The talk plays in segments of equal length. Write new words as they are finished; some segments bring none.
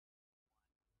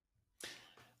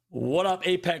What up,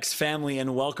 Apex family,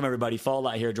 and welcome everybody.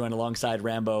 Fallout here, joined alongside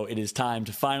Rambo. It is time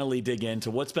to finally dig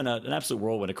into what's been an absolute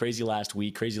whirlwind, a crazy last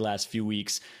week, crazy last few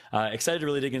weeks. Excited to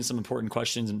really dig into some important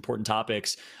questions and important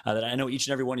topics that I know each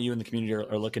and every one of you in the community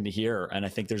are looking to hear. And I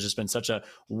think there's just been such a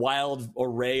wild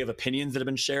array of opinions that have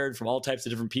been shared from all types of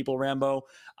different people, Rambo.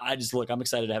 I'm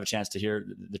excited to have a chance to hear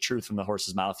the truth from the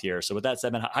horse's mouth here. So with that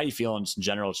said, man, how are you feeling just in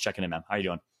general? Just checking in, man. How are you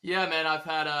doing? Yeah, man, I've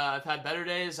had better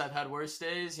days, I've had worse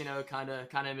days, kind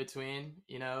of in between.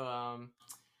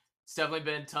 It's definitely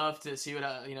been tough to see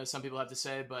what some people have to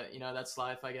say, but that's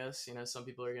life, I guess. Some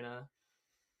people are gonna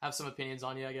have some opinions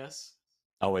on you, I guess.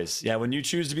 Always. Yeah. When you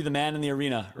choose to be the man in the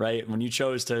arena, right? When you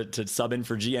chose to sub in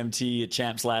for GMT at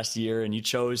Champs last year and you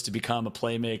chose to become a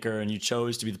playmaker and you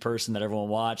chose to be the person that everyone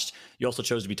watched, you also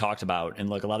chose to be talked about. And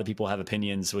look, a lot of people have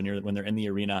opinions when they're in the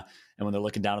arena and when they're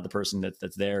looking down at the person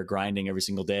that's there grinding every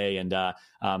single day. And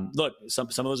look, some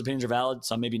of those opinions are valid,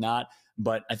 some maybe not.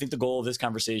 But I think the goal of this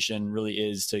conversation really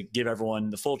is to give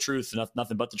everyone the full truth,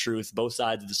 nothing but the truth, both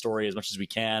sides of the story as much as we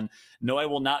can. No, I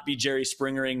will not be Jerry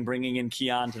Springering bringing in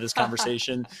Keon to this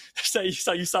conversation. So you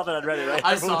saw that on Reddit, right?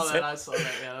 I saw that.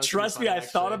 Yeah, that trust me, funny, I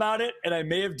thought about it, and I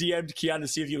may have DM'd Keon to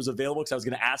see if he was available because I was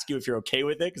going to ask you if you're okay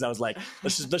with it. Because I was like,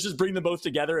 let's just bring them both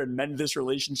together and mend this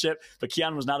relationship. But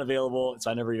Keon was not available,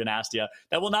 so I never even asked you.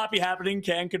 That will not be happening.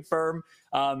 Can confirm.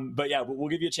 But yeah, we'll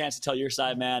give you a chance to tell your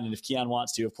side, man. And if Keon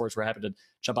wants to, of course, we're happy to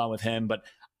jump on with him. But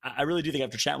I really do think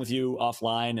after chatting with you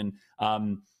offline and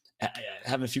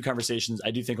having a few conversations,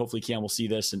 I do think hopefully Keon will see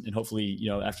this and hopefully,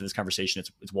 after this conversation,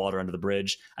 it's water under the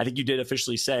bridge. I think you did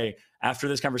officially say after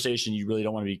this conversation, you really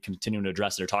don't want to be continuing to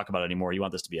address it or talk about it anymore. You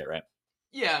want this to be it, right?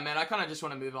 Yeah, man, I kind of just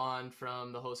want to move on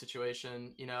from the whole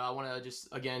situation. I want to just,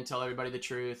 again, tell everybody the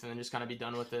truth and then just kind of be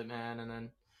done with it, man. And then,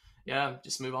 yeah,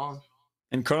 just move on.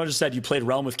 And Chrono just said you played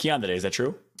Realm with Keon today. Is that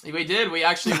true? We did. We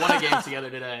actually won a game together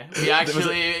today. We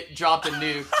actually dropped a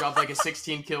nuke, dropped like a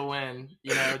 16 kill win.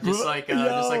 Just like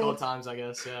old times, I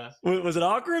guess. Yeah. Was it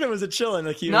awkward or was it chilling?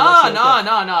 Like no,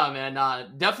 man, nah.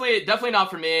 Definitely not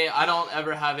for me. I don't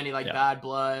ever have any bad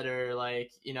blood or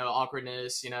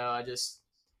awkwardness.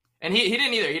 And he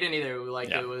didn't either. He didn't either.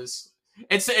 It was.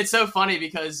 It's so funny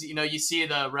because you see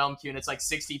the Realm queue and it's like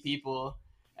 60 people,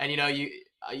 and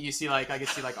you see I can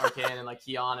see Arcane and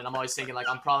Keon, and I'm always thinking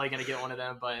I'm probably gonna get one of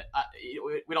them, but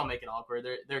we don't make it awkward.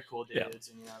 They're cool dudes,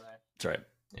 and that's right.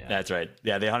 Yeah. That's right.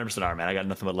 Yeah, they 100% are, man. I got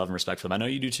nothing but love and respect for them. I know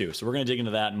you do too. So we're gonna dig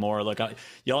into that and more. Look,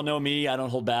 y'all know me. I don't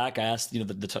hold back. I ask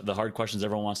the hard questions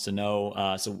everyone wants to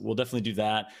know. So we'll definitely do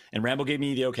that. And Rambo gave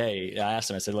me the okay. I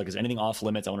asked him. I said, look, is anything off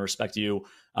limits? I want to respect you.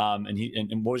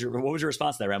 And what was your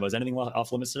response to that, Rambo? Is anything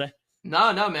off limits today?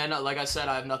 No, man. Like I said,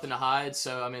 I have nothing to hide.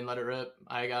 So I mean, let it rip.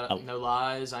 I got no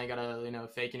lies. I ain't gotta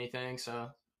fake anything.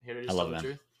 So here to just tell the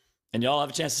truth. And y'all have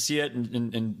a chance to see it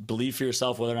and believe for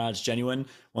yourself whether or not it's genuine.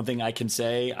 One thing I can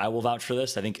say, I will vouch for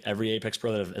this. I think every Apex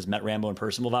Pro that has met Rambo in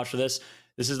person will vouch for this.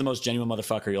 This is the most genuine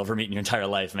motherfucker you'll ever meet in your entire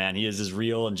life, man. He is as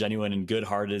real and genuine and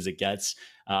good-hearted as it gets.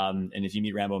 And if you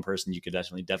meet Rambo in person, you could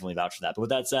definitely vouch for that. But with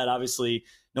that said, obviously,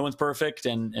 no one's perfect,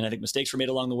 and I think mistakes were made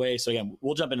along the way. So again,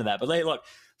 we'll jump into that. But hey, look,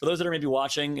 for those that are maybe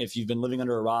watching, if you've been living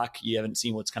under a rock, you haven't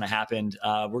seen what's kind of happened,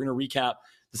 we're going to recap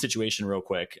the situation real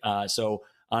quick. So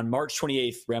on March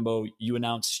 28th, Rambo, you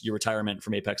announced your retirement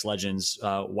from Apex Legends.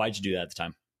 Why'd you do that at the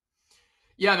time?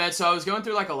 Yeah, man. So I was going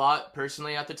through a lot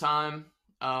personally at the time,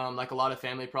 a lot of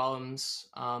family problems,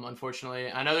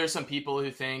 unfortunately. I know there's some people who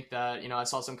think that, I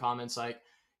saw some comments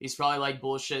he's probably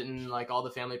bullshitting all the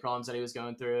family problems that he was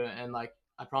going through. And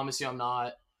I promise you I'm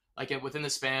not. Within the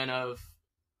span of,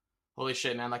 holy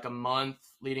shit, man, a month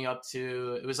leading up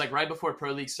to, it was right before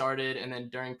Pro League started and then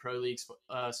during Pro League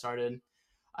started.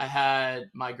 I had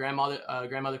my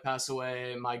grandmother pass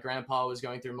away. My grandpa was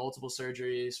going through multiple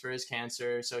surgeries for his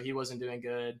cancer, so he wasn't doing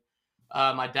good.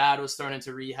 My dad was thrown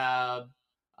into rehab.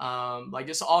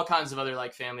 Just all kinds of other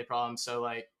family problems. So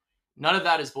none of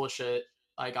that is bullshit.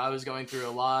 I was going through a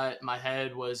lot. My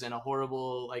head was in a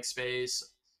horrible space.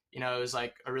 It was a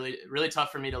really, really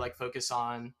tough for me to focus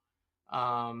on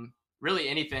really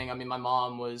anything. I mean, my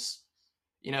mom was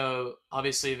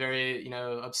obviously very,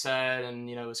 upset and,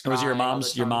 was crying.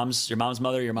 Was your mom's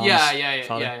mother, your mom's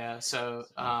father? Yeah. So,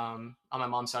 on my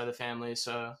mom's side of the family.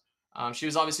 So, she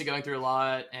was obviously going through a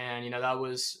lot, and, that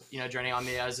was, draining on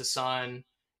me as a son.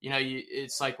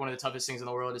 It's one of the toughest things in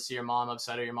the world to see your mom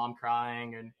upset or your mom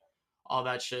crying and all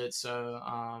that shit. So,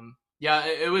 yeah,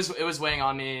 it was weighing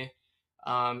on me,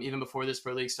 even before this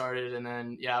Pro League started. And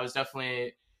then, yeah, I was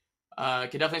definitely,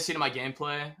 could definitely see it in my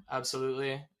gameplay.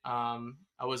 Absolutely.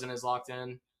 I wasn't as locked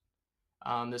in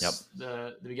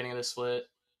the beginning of the split,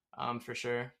 for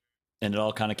sure. and it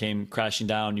all kind of came crashing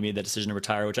down. You made that decision to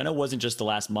retire, which I know wasn't just the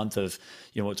last month of,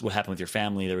 what happened with your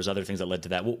family. There was other things that led to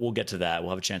that. We'll get to that. We'll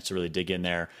have a chance to really dig in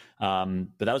there. But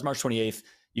that was March 28th.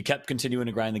 You kept continuing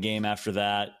to grind the game after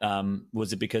that.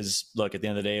 Was it because, look, at the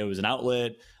end of the day, it was an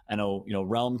outlet? I know,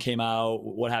 Realm came out.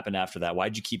 What happened after that? Why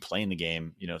did you keep playing the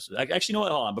game? So actually, what?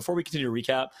 Hold on. Before we continue to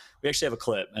recap, we actually have a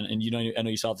clip, and I know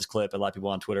you saw this clip. A lot of people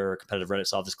on Twitter or competitive Reddit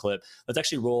saw this clip. Let's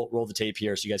actually roll the tape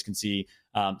here so you guys can see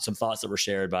some thoughts that were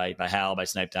shared by Hal, by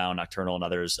Snipedown, Nocturnal, and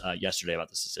others yesterday about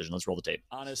this decision. Let's roll the tape.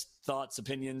 Honest thoughts,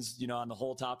 opinions, on the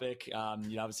whole topic.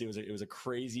 Obviously, it was a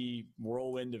crazy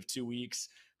whirlwind of 2 weeks.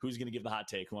 Who's going to give the hot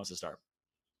take? Who wants to start?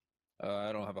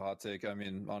 I don't have a hot take. I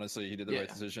mean, honestly, he did the right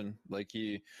decision. Like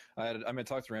I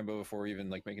talked to Rambo before even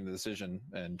making the decision.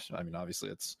 And I mean, obviously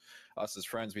it's us as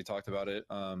friends. We talked about it.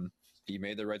 He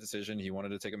made the right decision. He wanted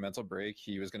to take a mental break.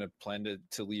 He was going to plan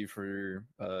to leave for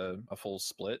a full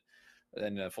split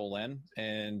and a full LAN.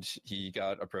 And he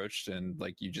got approached, and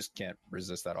you just can't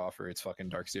resist that offer. It's fucking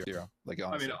Dark Zero. Honestly.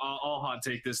 I mean, I'll hot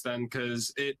take this then,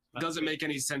 because it doesn't make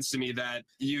any sense to me that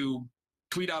you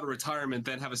tweet out a retirement,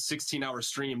 then have a 16-hour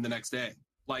stream the next day.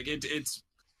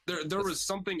 There was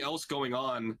something else going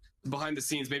on behind the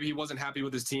scenes. Maybe he wasn't happy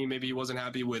with his team. Maybe he wasn't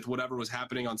happy with whatever was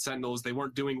happening on Sentinels. They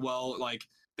weren't doing well.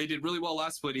 They did really well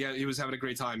last split. He was having a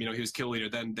great time. He was kill leader.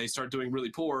 Then they start doing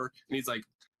really poor, and he's like,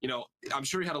 I'm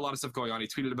sure he had a lot of stuff going on. He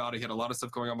tweeted about it. He had a lot of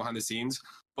stuff going on behind the scenes.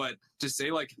 But to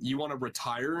say you want to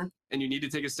retire and you need to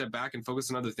take a step back and focus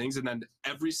on other things, and then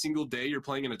every single day you're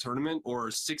playing in a tournament or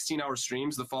 16-hour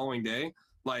streams the following day,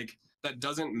 that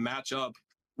doesn't match up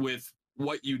with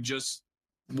what you just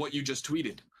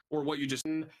tweeted or what you just.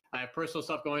 I have personal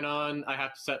stuff going on. I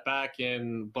have to set back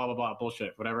and blah blah blah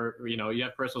bullshit. Whatever, you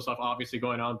have personal stuff obviously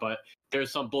going on, but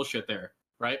there's some bullshit there,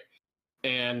 right?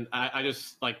 And I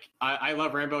just I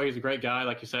love Rambo. He's a great guy,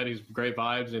 like you said. He's great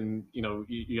vibes, and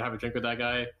you have a drink with that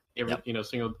guy every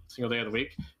single day of the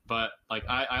week. But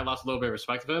I lost a little bit of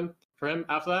respect for him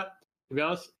after that, to be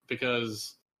honest,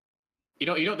 because you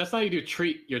don't. That's not how you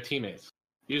treat your teammates.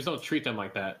 You just don't treat them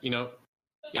like that. Yeah,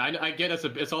 I get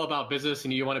it's all about business,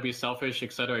 and you want to be selfish,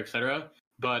 et cetera.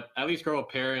 But at least grow a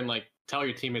pair and tell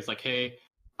your teammates hey,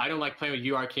 I don't like playing with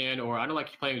you, Arcan, or I don't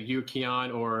like playing with you, Keon,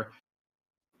 or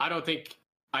I don't think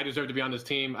I deserve to be on this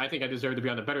team. I think I deserve to be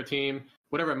on a better team.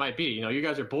 Whatever it might be. You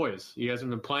guys are boys. You guys have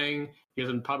been playing. You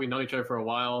guys have probably known each other for a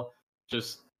while.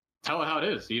 Just tell it how it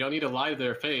is. You don't need to lie to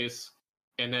their face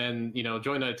and then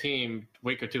join that team a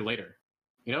week or two later.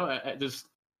 Just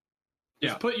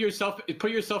put yourself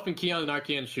in Keon and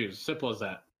Arcan's shoes. Simple as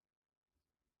that.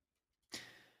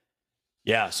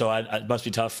 Yeah, so it must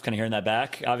be tough kind of hearing that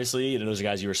back. Obviously, those are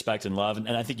guys you respect and love, and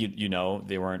I think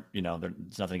they weren't.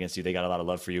 There's nothing against you. They got a lot of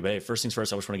love for you. But hey, first things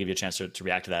first, I just want to give you a chance to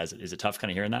react to that. Is it tough kind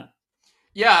of hearing that?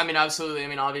 Yeah, I mean, absolutely. I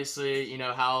mean, obviously,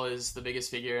 Hal is the biggest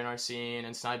figure in our scene,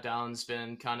 and Snipedown's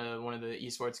been kind of one of the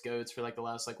esports goats for the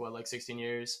last 16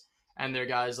 years. And they're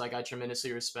guys I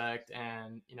tremendously respect,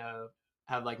 and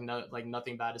have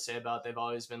nothing bad to say about. They've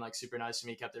always been super nice to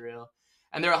me, kept it real.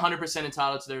 And they're 100%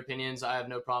 entitled to their opinions. I have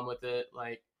no problem with it.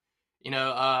 I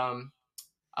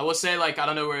will say, I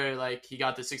don't know where, he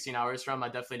got the 16 hours from. I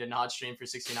definitely did not stream for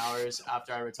 16 hours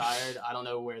after I retired. I don't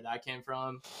know where that came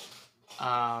from.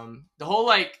 The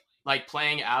whole,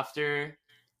 playing after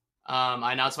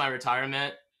I announced my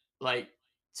retirement,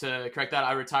 to correct that,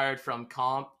 I retired from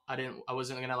comp. I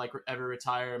wasn't going to, ever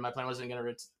retire. My plan wasn't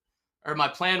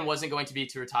going to be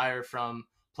to retire from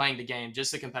playing the game,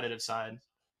 just the competitive side.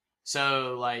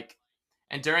 So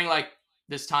and during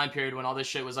this time period when all this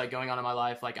shit was going on in my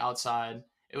life, outside,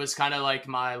 it was kind of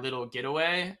my little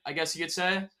getaway, I guess you could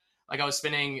say. I was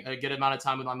spending a good amount of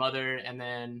time with my mother, and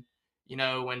then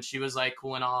when she was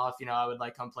cooling off, I would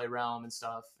come play Realm and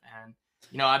stuff. And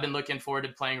I've been looking forward to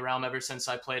playing Realm ever since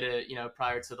I played it,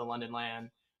 prior to the London LAN,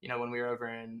 when we were over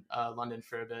in London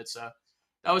for a bit. So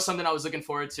that was something I was looking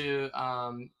forward to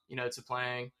to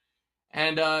playing.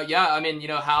 And I mean,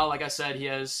 Hal, like I said, he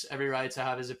has every right to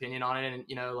have his opinion on it, and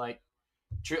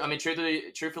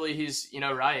truthfully, he's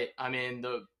right. I mean,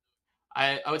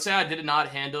 I would say I did not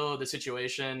handle the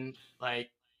situation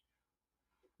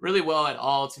really well at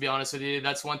all, to be honest with you.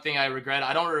 That's one thing I regret.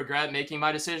 I don't regret making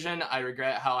my decision. I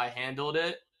regret how I handled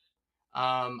it.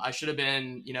 I should have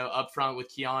been upfront with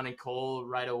Keon and Cole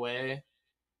right away.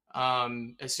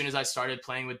 As soon as I started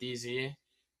playing with DZ.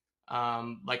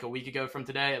 A week ago from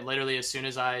today, literally as soon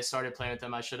as I started playing with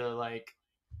them, I should have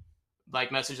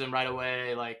messaged them right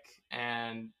away.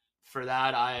 And for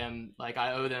that, I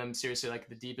owe them seriously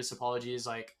the deepest apologies.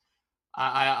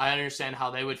 I understand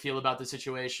how they would feel about the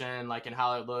situation, and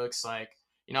how it looks. I'm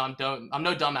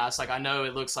no dumbass. I know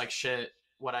it looks like shit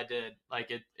what I did.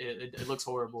 It looks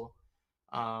horrible.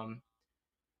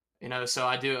 You know, so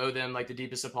I do owe them like the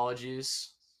deepest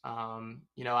apologies.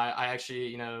 You know, I actually,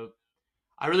 you know,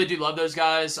 I really do love those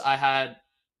guys. I had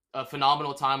a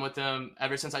phenomenal time with them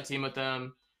ever since I teamed with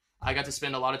them. I got to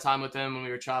spend a lot of time with them when we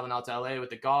were traveling out to LA with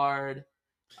the guard,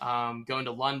 going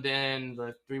to London,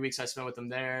 the 3 weeks I spent with them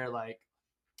there, like,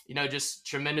 you know, just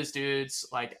tremendous dudes,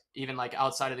 like even like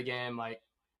outside of the game, like,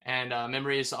 and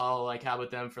memories I'll like have with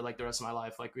them for like the rest of my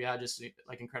life. Like we had just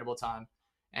like incredible time,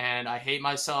 and I hate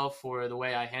myself for the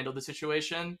way I handled the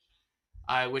situation.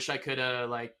 I wish I could have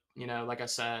like, you know, like I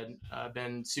said,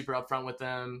 been super upfront with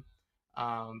them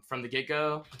from the get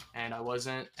go, and I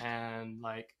wasn't. And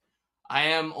like, I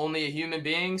am only a human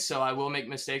being, so I will make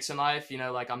mistakes in life. You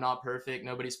know, like I'm not perfect.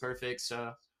 Nobody's perfect.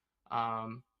 So,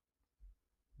 um,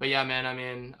 but yeah, man, I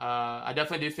mean, I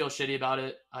definitely do feel shitty about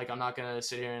it. Like, I'm not gonna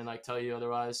sit here and like tell you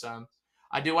otherwise.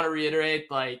 I do want to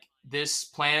reiterate, like, this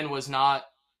plan was not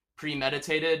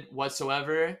premeditated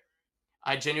whatsoever.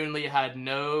 I genuinely had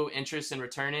no interest in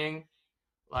returning.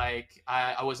 Like,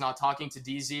 I was not talking to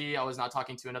DZ. I was not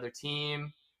talking to another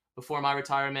team before my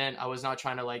retirement. I was not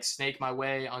trying to like snake my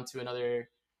way onto another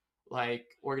like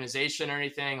organization or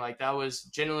anything. Like, that was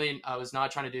genuinely, I was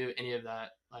not trying to do any of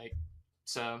that. Like,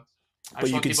 so I But just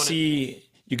you want could people see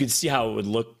you could see how it would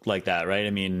look like that, right? I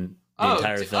mean, the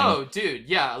entire thing. Oh, dude,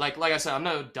 yeah. Like I said, I'm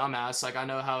no dumbass. Like I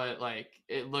know how it like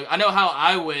it look. I know how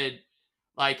I would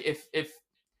like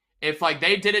if like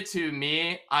they did it to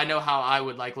me. I know how I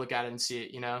would like look at it and see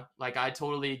it. You know, like I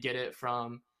totally get it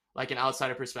from like an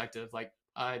outsider perspective. Like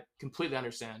I completely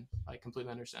understand. Like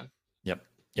completely understand. Yep.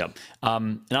 Yep.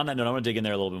 And on that note, I want to dig in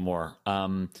there a little bit more.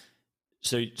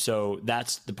 So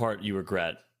that's the part you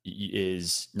regret,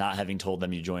 is not having told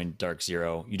them you joined Dark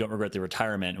Zero. You don't regret the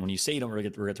retirement. And when you say you don't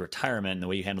regret the retirement and the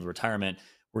way you handled the retirement,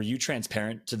 were you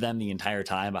transparent to them the entire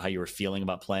time about how you were feeling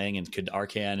about playing? And could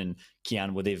Arkan and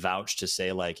Keon, would they vouch to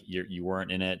say like you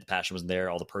weren't in it, the passion wasn't there,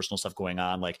 all the personal stuff going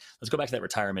on? Like, let's go back to that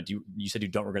retirement. You said you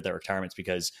don't regret that retirement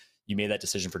because you made that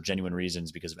decision for genuine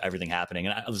reasons because of everything happening.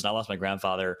 And I lost my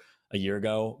grandfather a year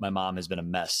ago. My mom has been a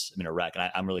mess. I've been a wreck.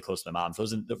 And I'm really close to my mom. For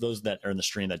those that are in the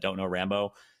stream that don't know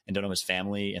Rambo and don't know his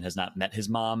family and has not met his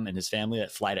mom and his family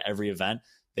that fly to every event,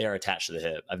 they are attached to the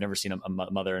hip. I've never seen a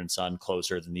mother and son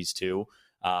closer than these two.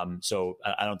 So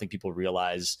I don't think people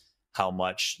realize how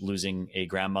much losing a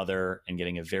grandmother and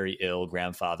getting a very ill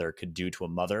grandfather could do to a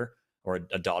mother or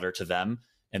a daughter to them.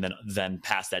 And then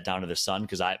pass that down to the son.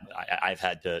 Cause I've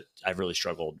really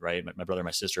struggled, right? My brother and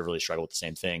my sister have really struggled with the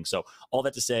same thing. So all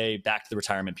that to say, back to the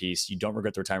retirement piece, you don't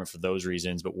regret the retirement for those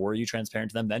reasons, but were you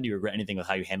transparent to them then? Do you regret anything with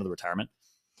how you handled the retirement?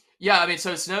 Yeah, I mean,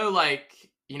 so it's no like,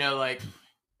 you know, like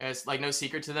it's like no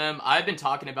secret to them. I've been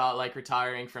talking about like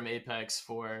retiring from Apex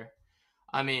for,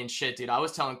 I mean, shit, dude. I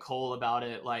was telling Cole about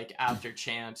it like after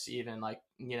champs, even like,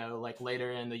 you know, like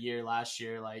later in the year last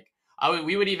year. Like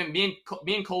we would even me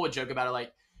and Cole would joke about it,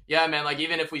 like, yeah, man, like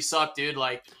even if we suck, dude,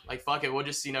 like fuck it, we'll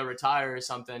just, you know, retire or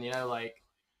something, you know,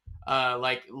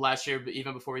 like last year,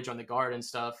 even before we joined the guard and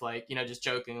stuff, like, you know, just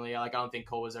jokingly, like I don't think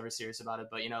Cole was ever serious about it,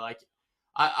 but you know, like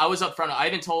I was upfront. I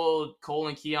even told Cole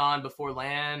and Keon before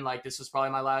LAN, like this was probably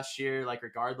my last year, like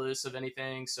regardless of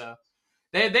anything, so.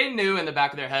 They knew in the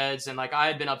back of their heads, and like I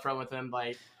had been upfront with them,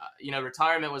 like you know,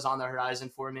 retirement was on the horizon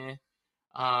for me.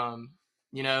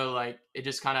 You know, like it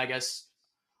just kind of, I guess,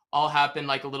 all happened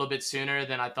like a little bit sooner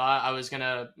than I thought. I was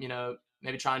gonna, you know,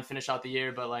 maybe try and finish out the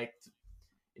year, but like,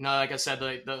 you know, like I said,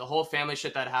 the whole family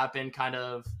shit that happened kind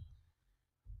of,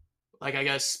 like I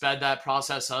guess, sped that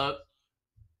process up.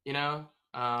 You know,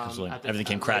 Absolutely. Everything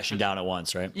came crashing down at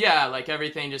once, right? Yeah, like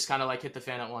everything just kind of like hit the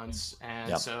fan at once,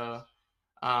 and so.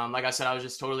 Like I said, I was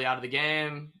just totally out of the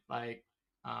game. Like,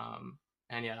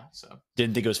 and yeah, so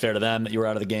didn't think it was fair to them that you were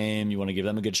out of the game. You want to give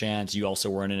them a good chance. You also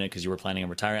weren't in it because you were planning on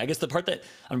retiring. I guess the part that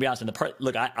I'm gonna be honest, and the part,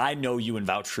 look, I know you and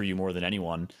vouch for you more than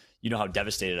anyone. You know how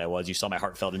devastated I was. You saw my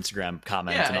heartfelt Instagram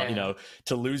comments, you know,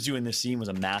 to lose you in this scene was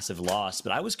a massive loss.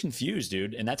 But I was confused,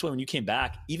 dude, and that's when you came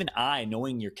back. Even I,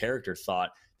 knowing your character, thought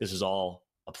this was all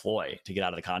a ploy to get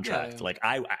out of the contract. Like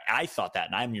I thought that,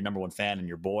 and I'm your number one fan and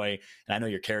your boy, and I know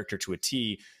your character to a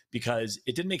T, because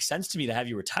it didn't make sense to me to have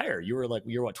you retire. You were what,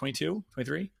 22,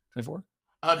 23, 24?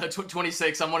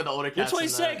 26. I'm one of the older cats. You're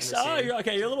 26. You're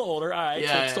okay. You're a little older. All right.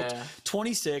 Yeah, so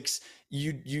 26.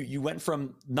 You went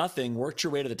from nothing, worked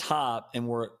your way to the top, and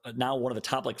were now one of the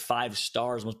top like 5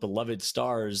 stars, most beloved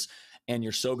stars. And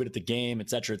you're so good at the game, et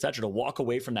cetera, to walk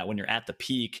away from that when you're at the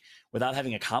peak without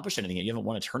having accomplished anything yet. You haven't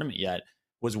won a tournament yet.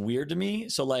 Was weird to me.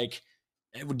 So like,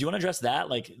 do you want to address that?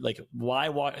 Like why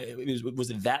was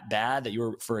it that bad that you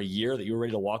were, for a year, that you were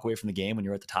ready to walk away from the game when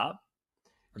you were at the top?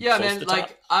 Yeah, man.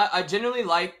 Like I genuinely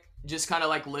like just kind of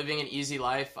like living an easy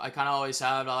life. I kind of always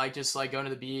have. I like just like going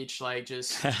to the beach, like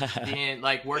just being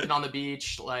like working on the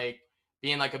beach, like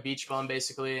being like a beach bum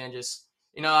basically, and just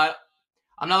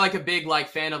I'm not like a big like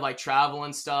fan of like travel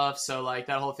and stuff. So like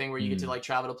that whole thing where you get to like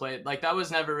travel to play, like that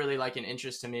was never really like an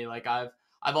interest to me. Like I've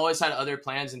always had other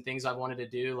plans and things I've wanted to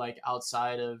do like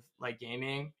outside of like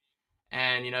gaming,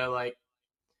 and like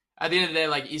at the end of the day,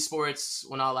 like esports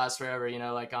will not last forever.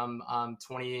 Like I'm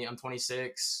 20, I'm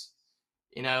 26.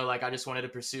 Like I just wanted to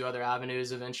pursue other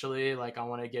avenues eventually. Like I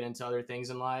want to get into other things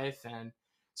in life, and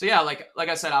so yeah, like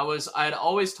I said, I had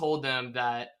always told them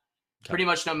that pretty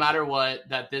much no matter what,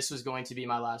 that this was going to be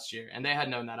my last year, and they had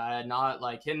known that. I had not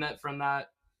like hidden that from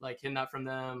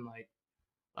them,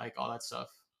 like all that stuff.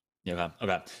 Yeah.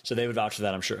 Okay. So they would vouch for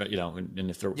that, I'm sure. And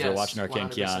if they're watching Arcane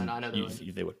Keon,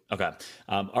 they would. Okay.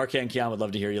 Arcane Keon would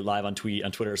love to hear you live on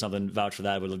Twitter or something. Vouch for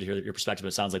that. Would love to hear your perspective.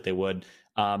 It sounds like they would.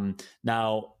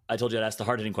 Now I told you I'd ask the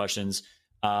hard hitting questions.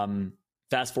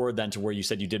 Fast forward then to where you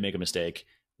said you did make a mistake.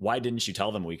 Why didn't you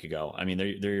tell them a week ago? I mean,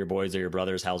 they're your boys, they're your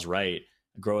brothers. Hal's right.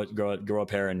 Grow a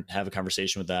pair and have a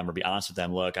conversation with them, or be honest with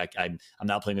them. Look, I'm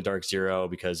now playing the Dark Zero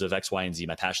because of X, Y, and Z.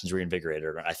 My passion's reinvigorated.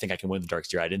 Or I think I can win the Dark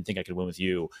Zero. I didn't think I could win with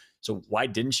you. So why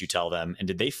didn't you tell them? And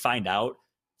did they find out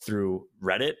through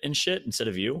Reddit and shit instead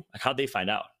of you? Like, how'd they find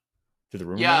out? Through the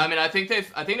rumor? Yeah, I mean, I think they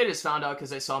just found out because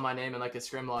they saw my name in like a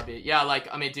scrim lobby. Yeah, like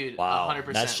I mean, dude, wow,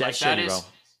 100%. That's like, shitty, that is, bro.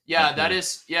 yeah, that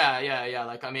is, yeah.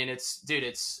 Like I mean,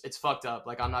 it's fucked up.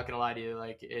 Like I'm not gonna lie to you.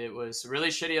 Like it was really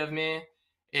shitty of me.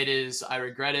 It is. I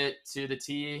regret it to the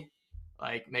T.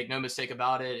 Like, make no mistake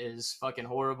about it. It is fucking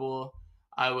horrible.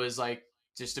 I was like,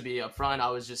 just to be upfront, I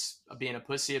was just being a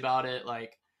pussy about it.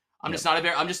 Like, I'm just not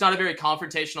a very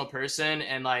confrontational person,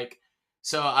 and like,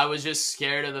 so I was just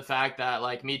scared of the fact that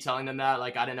like me telling them that,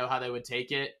 like, I didn't know how they would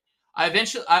take it. I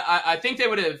think they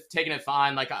would have taken it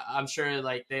fine. Like, I'm sure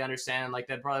like they understand. Like,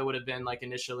 they probably would have been like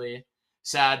initially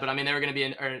sad, but I mean, they were going to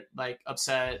be like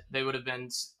upset. They would have been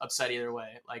upset either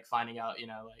way, like finding out,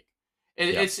 like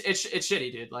it's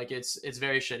shitty, dude. Like it's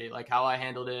very shitty. Like how I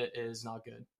handled it is not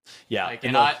good. Yeah. Like,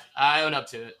 and I own up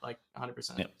to it, like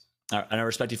 100%. Yeah. And I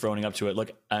respect you for owning up to it.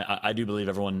 Look, I do believe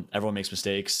everyone makes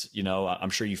mistakes. I'm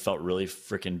sure you felt really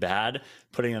freaking bad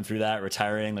putting them through that,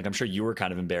 retiring. Like, I'm sure you were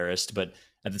kind of embarrassed, but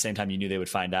at the same time, you knew they would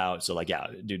find out. So like, yeah,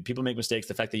 dude, people make mistakes.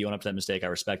 The fact that you own up to that mistake, I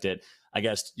respect it. I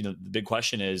guess, the big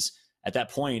question is, at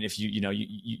that point, if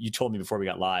you told me before we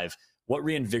got live, what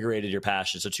reinvigorated your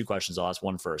passion? So 2 questions. I'll ask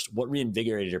one first. What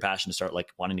reinvigorated your passion to start like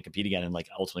wanting to compete again and like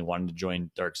ultimately wanting to join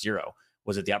Dark Zero?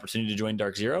 Was it the opportunity to join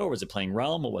Dark Zero, or was it playing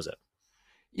Realm? What was it?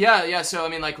 Yeah. So I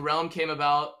mean, like Realm came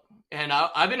about, and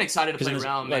I've been excited to play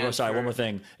Realm. Like, one more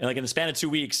thing. And like in the span of 2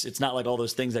 weeks, it's not like all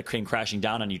those things that came crashing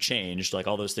down on you changed. Like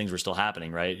all those things were still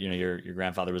happening, right? Your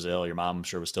grandfather was ill. Your mom, I'm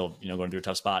sure, was still going through a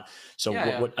tough spot. So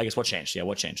what I guess what changed? Yeah,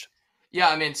 what changed? Yeah,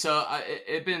 I mean, so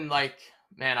it been like,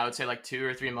 man, I would say like 2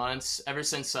 or 3 months ever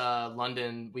since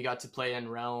London. We got to play in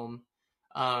Realm,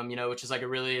 which is like a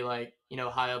really like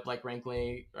high up like rank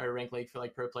league for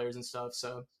like pro players and stuff.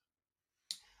 So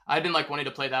I'd been like wanting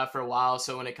to play that for a while.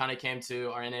 So when it kind of came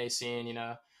to our NA scene,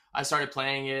 I started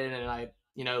playing it, and I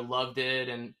loved it,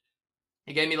 and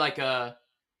it gave me like a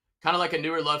kind of like a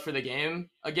newer love for the game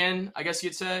again, I guess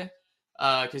you'd say,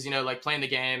 because like playing the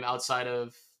game outside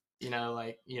of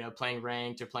playing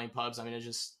ranked or playing pubs. I mean, it's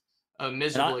just a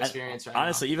miserable experience right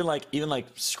honestly, now. even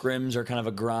like scrims are kind of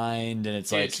a grind, and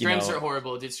it's dude, like scrims are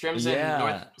horrible, dude.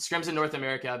 Scrims in North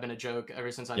America have been a joke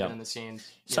ever since I've been in the scene.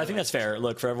 So I think that's fair.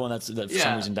 Look, for everyone that for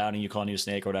some reason doubting you, calling you a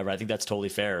snake or whatever, I think that's totally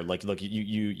fair. Like, look,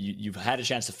 you've had a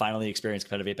chance to finally experience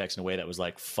competitive Apex in a way that was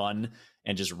like fun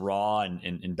and just raw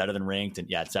and better than ranked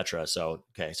and etc. So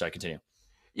okay, sorry, continue.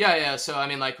 Yeah. So I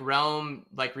mean, like Realm,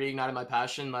 like reignited my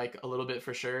passion, like a little bit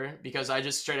for sure, because I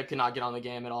just straight up could not get on the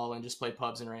game at all and just play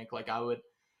pubs and rank. Like I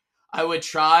would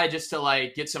try just to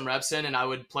like get some reps in, and I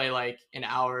would play like an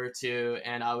hour or 2,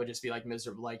 and I would just be like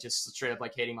miserable, like just straight up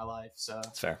like hating my life. So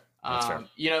that's fair. That's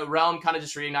fair. Realm kind of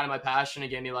just reignited my passion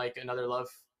and gave me like another love,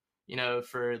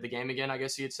 for the game again, I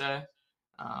guess you'd say.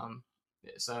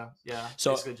 So yeah.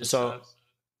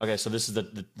 Okay, so this is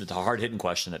the hard hitting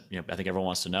question that I think everyone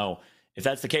wants to know. If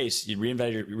that's the case, you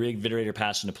reinvigorate your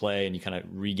passion to play, and you kind of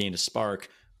regained a spark.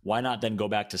 Why not then go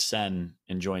back to Sen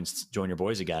and join your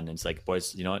boys again? And it's like,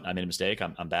 boys, you know what? I made a mistake.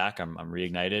 I'm back. I'm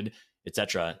reignited,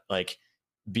 etc. Like,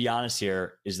 be honest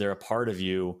here. Is there a part of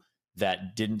you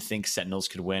that didn't think Sentinels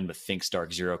could win, but thinks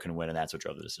Dark Zero can win, and that's what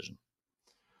drove the decision?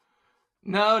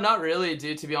 No, not really,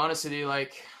 dude. To be honest with you,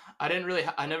 like, I haven't really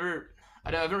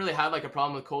had like a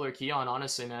problem with Cole or Keon,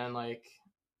 honestly, man. Like,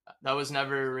 that was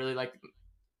never really like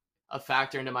a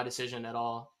factor into my decision at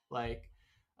all. Like,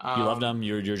 You loved them.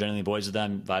 You're genuinely boys with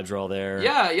them. Vibes were all there.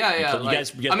 Yeah. You Like,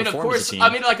 guys I mean, of performed as a course. team. I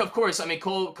mean, like, of course. I mean,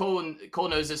 Cole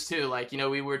knows this too. Like, you know,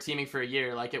 we were teaming for a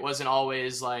year. Like, it wasn't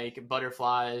always like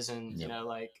butterflies and you know,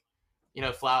 like, you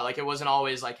know, flat. Like, it wasn't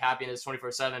always like happiness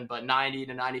 24/7. But 90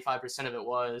 to 95% of it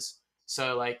was.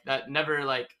 So like that never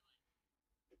like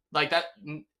that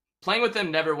playing with them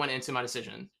never went into my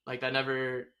decision. Like that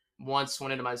never once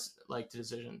went into my like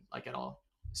decision like at all.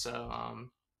 So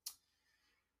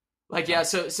like yeah.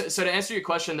 So to answer your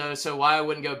question though, so why I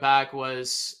wouldn't go back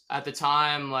was at the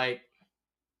time like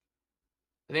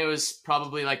I think it was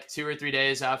probably like 2 or 3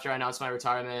 days after I announced my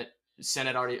retirement.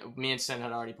 Me and Sin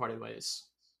had already parted ways.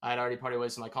 I had already parted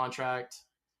ways in my contract.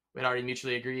 We had already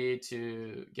mutually agreed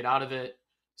to get out of it.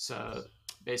 So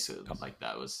basically, like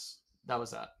that was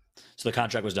that. So the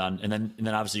contract was done, and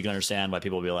then obviously you can understand why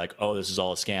people will be like, "Oh, this is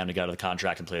all a scam to get out of the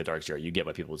contract and play the Dark Zero." You get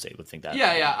why people would think that.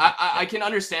 Yeah. I can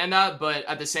understand that, but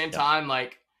at the same time,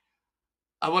 like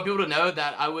I want people to know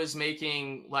that I was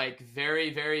making like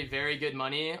very, very, very good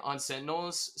money on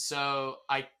Sentinels. So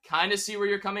I kind of see where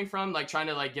you're coming from, like trying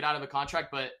to like get out of a contract,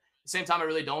 but at the same time, I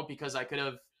really don't because I could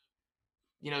have,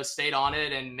 you know, stayed on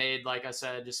it and made, like I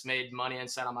said, just made money and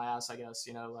sat on my ass, I guess,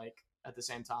 you know, like at the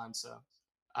same time. So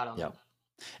I don't know.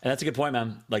 And that's a good point,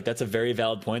 man. Like that's a very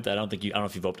valid point that I don't know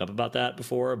if you've opened up about that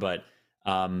before, but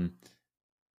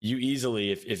you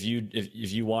easily, if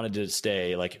you wanted to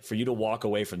stay, like for you to walk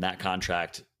away from that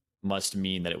contract must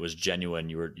mean that it was genuine.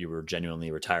 You were genuinely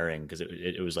retiring because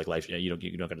it was like life. You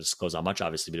don't got to disclose how much,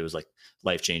 obviously, but it was like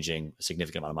life changing, a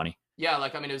significant amount of money. Yeah,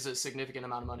 like I mean, it was a significant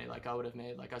amount of money. Like I would have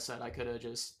made. Like I said, I could have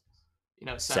just, you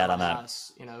know, sat on that.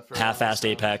 Ass, you know, for half-assed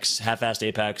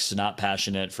Apex, not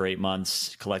passionate for 8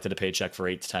 months, collected a paycheck for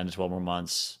 8 to 10 to 12 more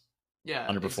months. Yeah,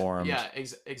 underperformed.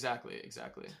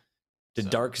 Exactly. Did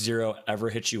Dark Zero ever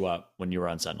hit you up when you were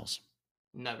on Sentinels?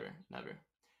 Never.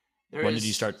 When did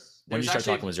you start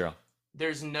talking with Zero?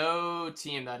 There's no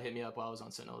team that hit me up while I was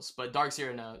on Sentinels, but Dark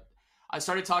Zero, no. I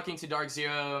started talking to Dark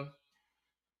Zero.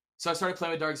 So I started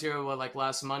playing with Dark Zero, like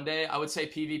last Monday. I would say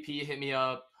PvP hit me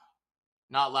up,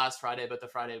 not last Friday, but the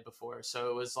Friday before. So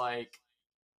it was like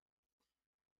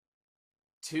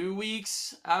 2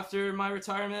 weeks after my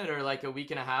retirement or like a week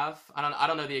and a half. I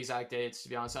don't know the exact dates, to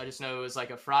be honest. I just know it was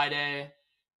like a Friday.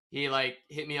 He like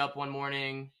hit me up one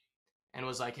morning and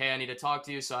was like, "Hey, I need to talk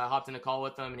to you." So I hopped in a call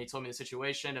with him and he told me the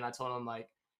situation and I told him like,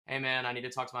 "Hey man, I need to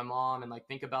talk to my mom and like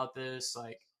think about this."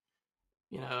 Like,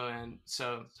 you know, and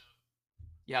so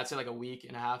yeah, I'd say like a week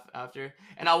and a half after.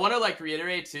 And I want to like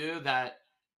reiterate too that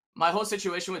my whole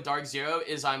situation with Dark Zero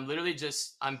is I'm literally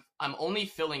just I'm only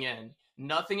filling in.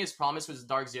 Nothing is promised with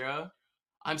Dark Zero.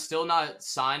 I'm still not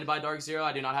signed by Dark Zero.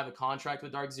 I do not have a contract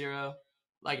with Dark Zero.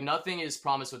 Like nothing is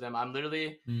promised with them. I'm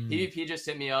literally PvP just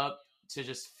hit me up to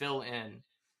just fill in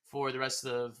for the rest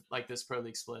of like this Pro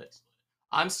League split.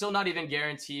 I'm still not even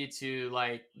guaranteed to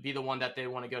like be the one that they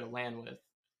want to go to LAN with.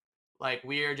 Like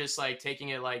we are just like taking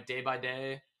it like day by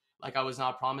day. Like I was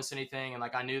not promised anything and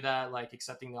like I knew that like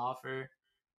accepting the offer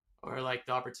or like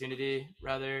the opportunity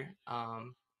rather.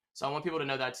 So I want people to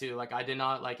know that too. Like I did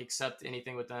not like accept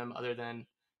anything with them other than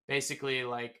basically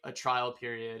like a trial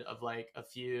period of like a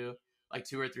few like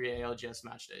 2 or 3 ALGS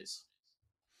match days.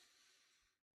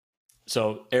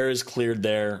 So air is cleared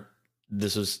there.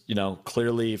 This was, you know,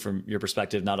 clearly from your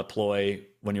perspective, not a ploy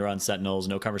when you were on Sentinels.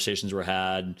 No conversations were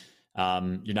had.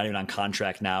 You're not even on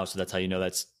contract now, so that's how you know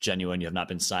that's genuine. You have not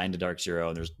been signed to Dark Zero,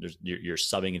 and you're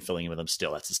subbing and filling in with them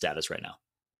still. That's the status right now.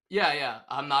 Yeah.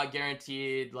 I'm not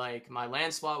guaranteed like my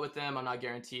land spot with them. I'm not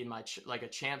guaranteed my like a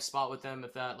champ spot with them.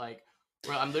 If that like,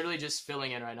 where I'm literally just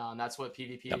filling in right now, and that's what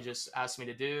PvP just asked me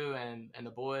to do, and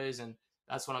the boys, and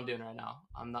that's what I'm doing right now.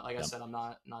 I'm not, like I said, I'm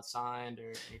not signed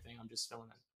or anything. I'm just filling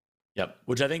in. Yep.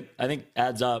 Which I think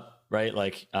adds up, right?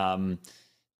 Like,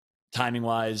 timing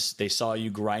wise, they saw you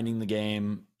grinding the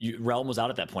game. Realm was out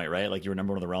at that point, right? Like you were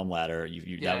number one on the Realm ladder.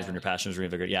 That was when your passion was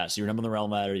reinvigorated. Yeah. So you're number one on the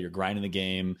Realm ladder. You're grinding the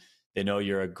game. They know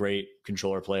you're a great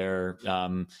controller player.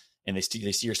 And they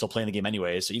see you're still playing the game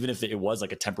anyway. So even if it was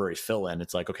like a temporary fill in,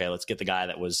 it's like, okay, let's get the guy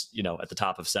that was, you know, at the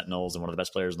top of Sentinels and one of the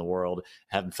best players in the world,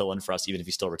 have him fill in for us, even if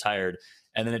he's still retired.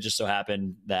 And then it just so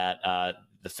happened that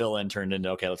the fill in turned into,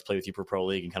 okay, let's play with you for Pro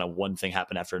League, and kind of one thing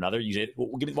happened after another.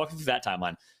 We'll walk through that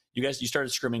timeline. You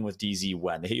started scrimming with DZ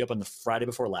when? They hit you up on the Friday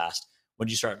before last. When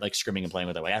did you start like scrimming and playing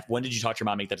with them? When did you talk to your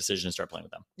mom, make that decision and start playing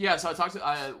with them? Yeah, so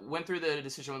I went through the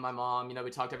decision with my mom. You know, we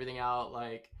talked everything out,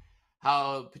 like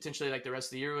how potentially like the rest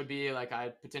of the year would be. Like I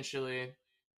potentially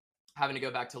having to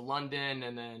go back to London,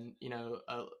 and then you know,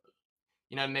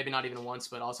 maybe not even once,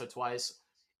 but also twice,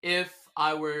 if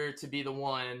I were to be the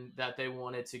one that they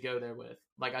wanted to go there with.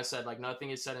 Like I said, like nothing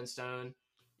is set in stone.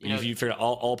 you know, you figured out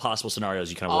all possible scenarios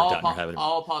you kind of worked out in your head.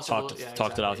 All possible.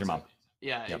 Talked it out with your mom.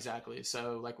 Yeah, Yep. exactly.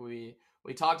 So like we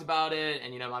talked about it,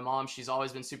 and you know, my mom, she's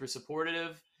always been super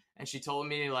supportive, and she told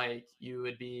me like you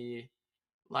would be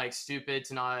like stupid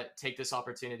to not take this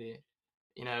opportunity,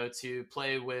 you know, to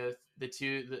play with the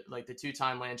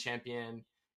two-time land champion,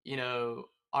 you know,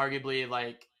 arguably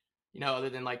like, you know, other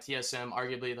than like TSM,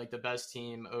 arguably like the best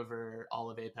team over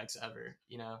all of Apex ever,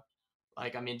 you know.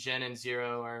 Like, I mean, Jen and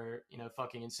Zero are, you know,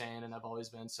 fucking insane, and I've always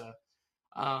been. So,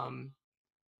 um,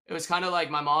 it was kind of like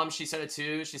my mom, she said it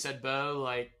too. She said, Bo,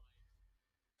 like,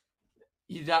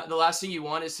 the last thing you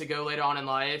want is to go later on in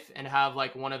life and have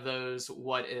like one of those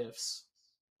what ifs.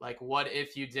 Like, what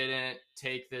if you didn't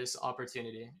take this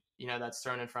opportunity, you know, that's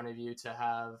thrown in front of you to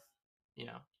have, you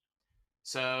know.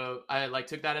 So I like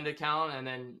took that into account, and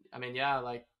then, I mean, yeah,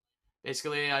 like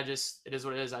basically it is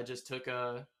what it is. I just took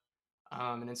an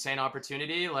insane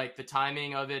opportunity. Like the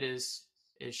timing of it is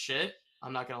shit.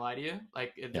 I'm not gonna lie to you.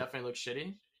 Like it definitely looks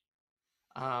shitty.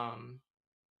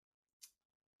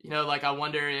 You know, like I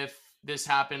wonder if this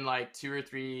happened like 2 or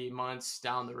 3 months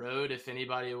down the road, if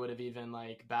anybody would have even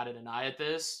like batted an eye at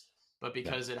this. But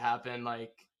because it happened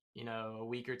like, you know, a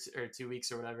week or 2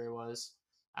 weeks or whatever it was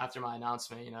after my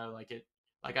announcement, you know,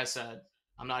 like I said,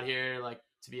 I'm not here like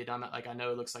to be a dumb. Like I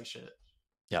know it looks like shit.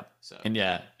 Yeah. So and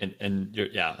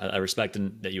I respect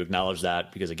that you acknowledge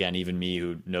that, because again, even me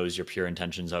who knows your pure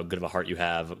intentions, how good of a heart you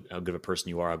have, how good of a person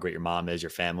you are, how great your mom is, your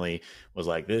family, was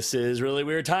like, this is really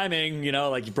weird timing. You know,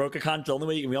 like you broke a contract. The only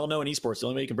way we all know in esports, the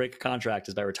only way you can break a contract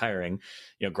is by retiring.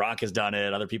 You know, Gronk has done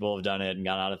it. Other people have done it and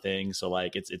gotten out of things. So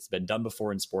like it's been done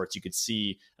before in sports. You could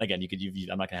see, again,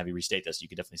 I'm not gonna have you restate this. You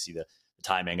could definitely see the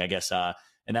timing, I guess. And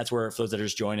that's where, for those that are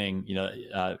just joining, you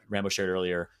know, Rambo shared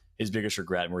earlier his biggest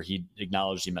regret, and where he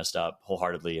acknowledged he messed up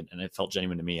wholeheartedly, and it felt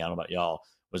genuine to me, I don't know about y'all,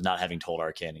 was not having told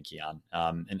Arcan and Keon.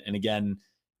 And again,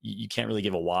 you can't really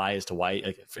give a why as to why.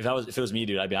 Like, if it was me,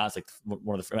 dude, I'd be honest. Like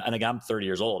one of the, and again, I'm 30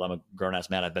 years old. I'm a grown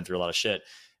ass man. I've been through a lot of shit.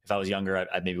 If I was younger,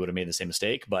 I maybe would have made the same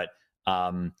mistake. But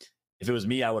if it was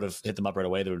me, I would have hit them up right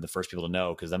away. They were the first people to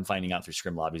know, because them finding out through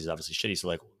scrim lobbies is obviously shitty. So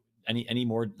like, any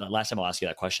more? Last time I'll ask you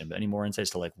that question, but any more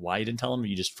insights to like why you didn't tell them? Or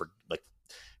you just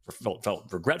felt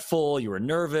regretful, you were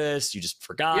nervous, you just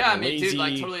forgot? Yeah, I mean, lazy? dude,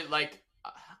 like totally, like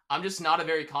I'm just not a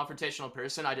very confrontational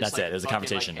person. I just that's like, it. It was a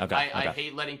conversation. Like, okay. I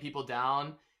hate letting people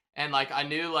down, and like I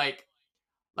knew like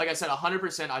I said,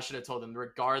 100% I should have told them,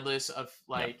 regardless of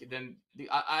like them.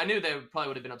 I knew they probably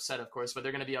would have been upset, of course, but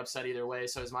they're gonna be upset either way.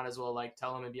 So I might as well like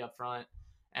tell them and be upfront.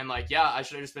 And like, yeah, I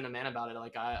should have just been a man about it.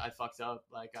 Like I fucked up.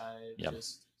 Like I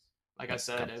just, like I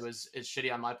said, it's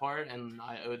shitty on my part, and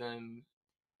I owe them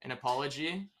an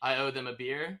apology. I owe them a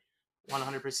beer,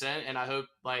 100%. And I hope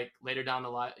like later down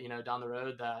the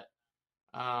road that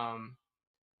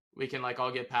we can like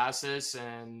all get past this,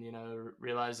 and you know,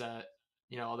 realize that,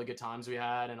 you know, all the good times we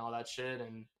had and all that shit,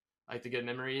 and like the good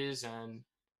memories. And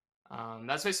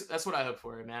that's what I hope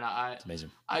for, man. It's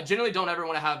amazing. I generally don't ever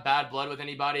want to have bad blood with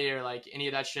anybody or like any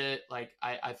of that shit. Like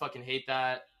I fucking hate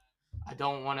that. I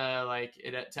don't want to like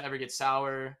it to ever get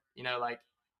sour, you know. Like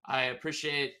I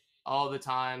appreciate all the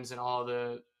times and all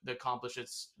the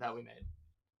accomplishments that we made.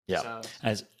 Yeah. So,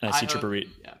 and I see Tripper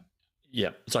Reed. Yeah. Yeah.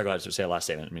 Sorry, go ahead. Say a last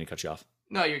statement. I'm going to cut you off.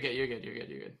 No, you're good. You're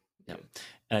good. Yeah.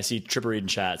 And I see Tripper Reed in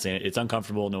chat saying it's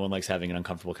uncomfortable. No one likes having an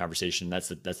uncomfortable conversation. That's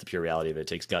the pure reality of it. It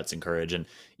takes guts and courage. And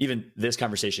even this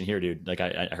conversation here, dude, like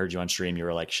I heard you on stream, you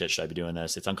were like, shit, should I be doing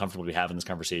this? It's uncomfortable to be having this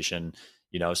conversation,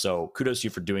 you know? So kudos to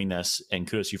you for doing this, and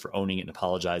kudos to you for owning it and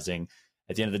apologizing.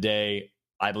 At the end of the day,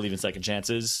 I believe in second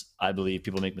chances. I believe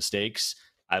people make mistakes.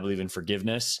 I believe in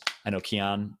forgiveness. I know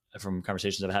Keon, from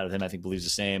conversations I've had with him, I think believes the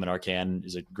same. And Arcan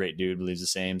is a great dude, believes the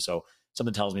same. So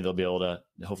something tells me they'll be able to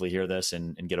hopefully hear this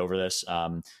and get over this.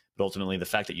 But ultimately, the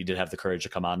fact that you did have the courage to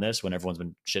come on this when everyone's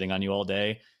been shitting on you all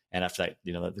day, and after that,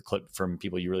 you know, the clip from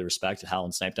people you really respect, Hal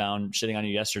and Snipedown shitting on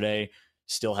you yesterday,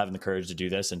 still having the courage to do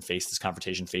this and face this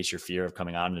confrontation, face your fear of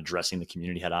coming on and addressing the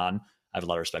community head on. I have a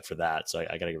lot of respect for that. So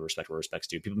I got to give respect where respect's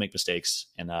due. People make mistakes,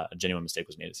 and a genuine mistake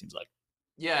was made, it seems like.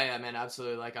 Yeah, man,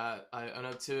 absolutely. Like I own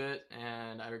up to it,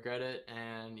 and I regret it.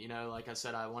 And, you know, like I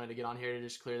said, I wanted to get on here to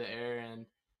just clear the air and,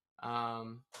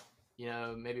 you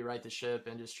know, maybe right the ship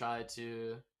and just try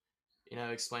to, you know,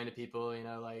 explain to people, you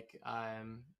know, like I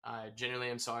genuinely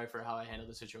am sorry for how I handled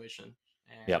the situation.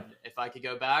 And if I could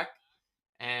go back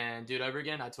and do it over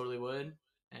again, I totally would.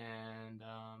 And,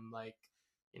 like,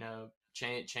 you know,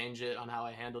 change it on how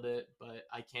I handled it, but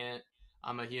I can't.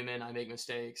 I'm a human. I make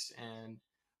mistakes, and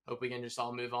hope we can just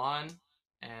all move on.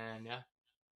 And yeah.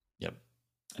 Yep.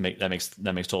 That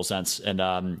makes total sense. And,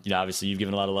 you know, obviously you've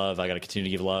given a lot of love. I got to continue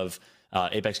to give love.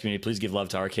 Apex community, please give love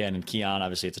to Arcan and Keon.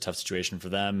 Obviously, it's a tough situation for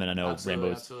them, and I know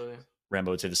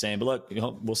Rambo would say the same. But look,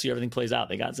 we'll see how everything plays out.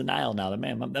 They got Zaniel now.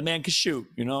 The man can shoot.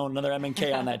 Another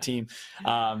MNK on that team.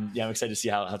 I'm excited to see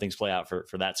how things play out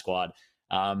for that squad.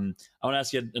 I want to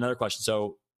ask you another question.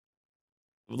 So,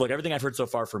 look, everything I've heard so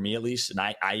far, for me at least, and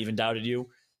I even doubted you,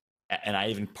 and I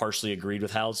even partially agreed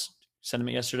with Hal's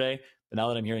sentiment yesterday. But now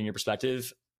that I'm hearing your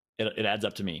perspective, it adds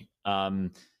up to me.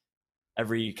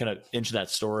 Every kind of inch of that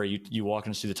story, you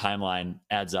walking us through the timeline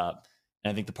adds up.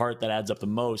 And I think the part that adds up the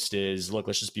most is, look,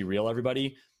 let's just be real,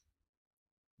 everybody.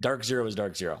 Dark Zero is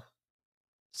Dark Zero.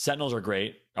 Sentinels are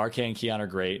great. RK and Keon are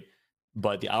great.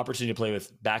 But the opportunity to play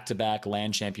with back-to-back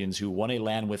LAN champions who won a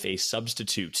LAN with a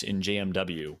substitute in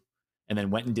JMW and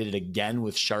then went and did it again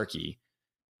with Sharky,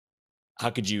 how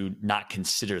could you not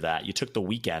consider that? You took the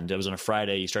weekend. It was on a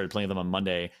Friday. You started playing them on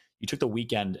Monday. You took the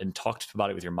weekend and talked about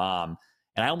it with your mom.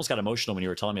 And I almost got emotional when you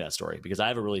were telling me that story, because I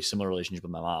have a really similar relationship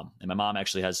with my mom. And my mom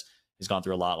actually has gone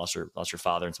through a lot, lost her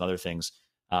father and some other things.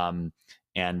 And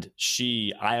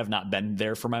I have not been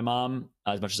there for my mom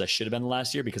as much as I should have been the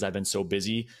last year, because I've been so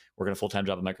busy working a full-time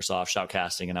job at Microsoft,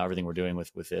 shoutcasting, and now everything we're doing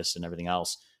with this and everything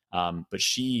else. But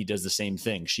she does the same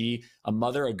thing.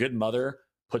 A good mother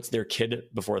puts their kid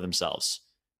before themselves.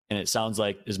 And it sounds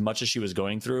like, as much as she was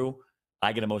going through,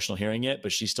 I get emotional hearing it,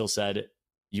 but she still said,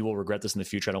 you will regret this in the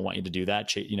future. I don't want you to do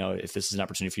that. If this is an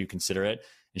opportunity for you, consider it.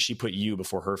 And she put you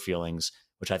before her feelings,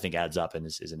 which I think adds up and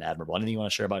is an admirable. Anything you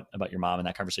want to share about your mom in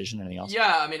that conversation? Anything else?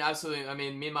 Yeah, I mean, absolutely. I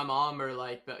mean, me and my mom are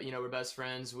like, we're best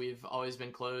friends. We've always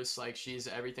been close. Like, she's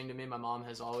everything to me. My mom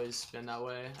has always been that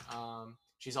way.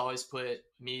 She's always put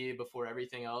me before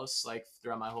everything else, like,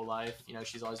 throughout my whole life.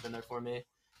 She's always been there for me.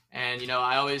 And,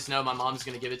 I always know my mom's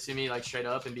going to give it to me, like, straight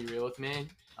up and be real with me,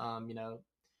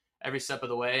 every step of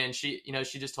the way. And she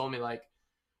just told me, like,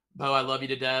 Bo, I love you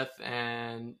to death.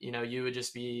 And, you would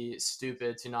just be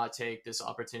stupid to not take this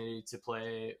opportunity to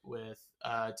play with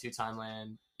two-time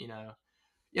LAN,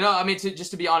 I mean,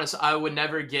 to be honest, I would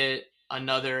never get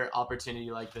another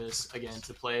opportunity like this again,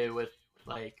 to play with,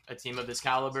 like, a team of this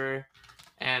caliber.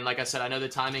 And like I said, I know the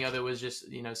timing of it was just,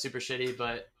 super shitty,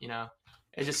 but,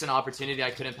 it's just an opportunity I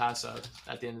couldn't pass up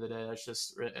at the end of the day. It's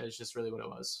just really what it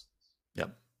was.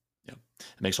 Yep.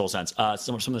 It makes total sense.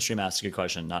 Some of the stream asked a good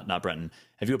question, not Brenton.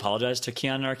 Have you apologized to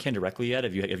Keon and Arcan directly yet?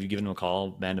 Have you given him a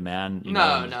call man to man?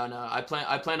 No. I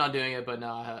plan on doing it, but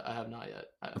no, I have not yet.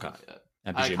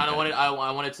 I kind of wanted,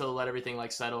 I wanted to let everything,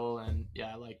 like, settle. And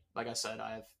yeah, like I said,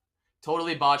 I've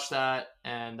totally botched that,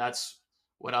 and that's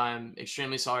what I'm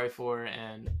extremely sorry for.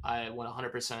 And I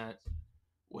 100%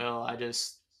 will. I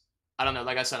don't know.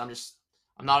 Like I said,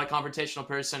 I'm not a confrontational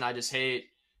person. I just hate,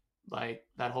 like,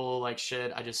 that whole, like,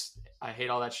 shit. I hate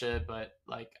all that shit, but,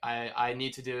 like, I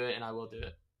need to do it, and I will do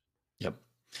it. Yep.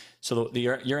 So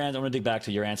your answer, I want to dig back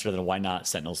to your answer to the why not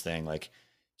Sentinels thing. Like,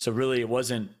 so really it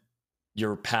wasn't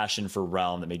your passion for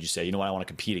Realm that made you say, I want to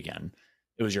compete again.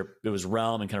 It was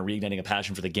Realm and kind of reigniting a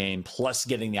passion for the game, plus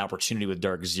getting the opportunity with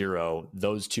Dark Zero.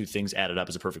 Those two things added up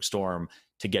as a perfect storm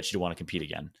to get you to want to compete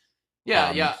again.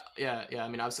 Yeah. I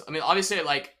mean, obviously,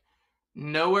 like,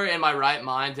 nowhere in my right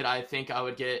mind did I think I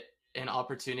would get an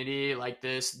opportunity like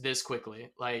this quickly.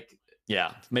 Like,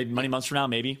 yeah, maybe many months from now,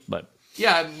 maybe, but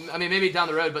yeah, I mean, maybe down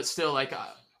the road, but still, like,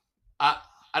 I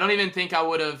don't even think I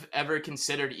would have ever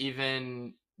considered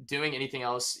even doing anything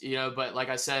else, but like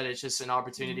I said, it's just an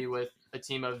opportunity with a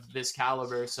team of this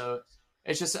caliber. So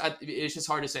it's just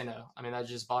hard to say no. I mean, that's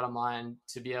just bottom line,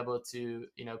 to be able to,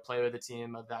 play with a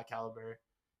team of that caliber,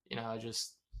 that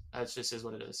just is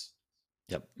what it is.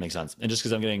 Yep, makes sense. And just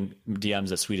because I'm getting DMs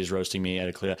that Sweet is roasting me,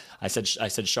 I said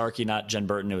Sharky, not Jen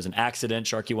Burton. It was an accident.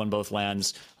 Sharky won both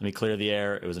lands. Let me clear the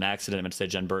air. It was an accident. I meant to say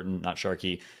Jen Burton, not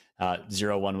Sharky.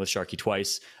 0-1 with Sharky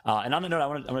twice. And on the note, I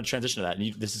want to transition to that.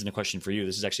 And this isn't a question for you.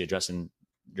 This is actually addressing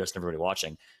everybody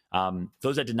watching.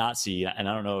 Those that did not see, and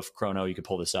I don't know if Chrono, you could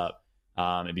pull this up.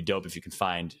 It'd be dope if you can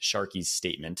find Sharky's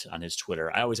statement on his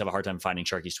Twitter. I always have a hard time finding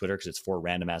Sharky's Twitter because it's 4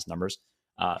 random ass numbers.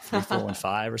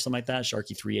 3415 or something like that.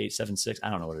 Sharky 3876. I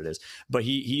don't know what it is, but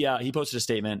he posted a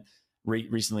statement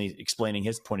recently explaining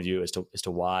his point of view as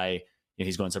to why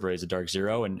he's going separate as a Dark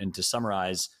Zero. And to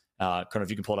summarize, Chrono,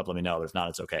 if you can pull it up, let me know. But if not,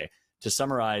 it's okay. To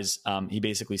summarize, he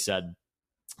basically said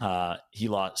he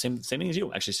lost same thing as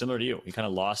you, actually similar to you. He kind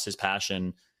of lost his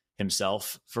passion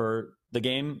himself for the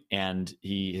game, and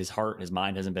his heart, his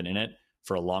mind hasn't been in it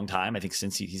for a long time. I think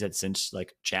since he said since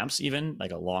like champs, even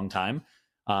like a long time.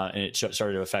 And it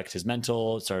started to affect his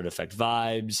mental, it started to affect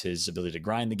vibes, his ability to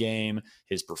grind the game,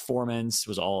 his performance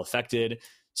was all affected.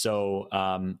 So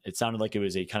it sounded like it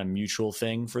was a kind of mutual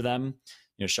thing for them.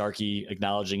 Sharky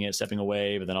acknowledging it, stepping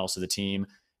away, but then also the team.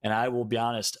 And I will be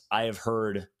honest, I have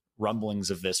heard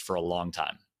rumblings of this for a long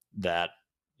time, that,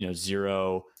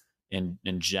 Zero and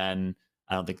Jen,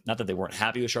 I don't think, not that they weren't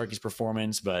happy with Sharky's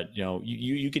performance, but,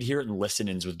 you could hear it in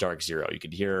listen-ins with Dark Zero. You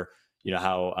could hear,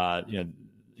 how,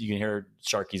 you can hear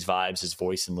Sharky's vibes, his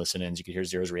voice in listen-ins. You could hear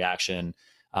Zero's reaction.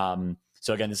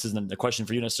 So again, this isn't a question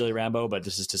for you necessarily, Rambo, but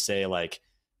this is to say, like,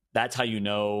 that's how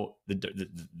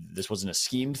this wasn't a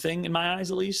schemed thing in my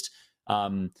eyes, at least.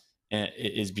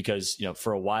 Is because,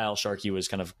 for a while, Sharky was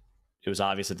it was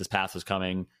obvious that this path was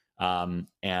coming.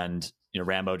 And,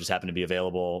 Rambo just happened to be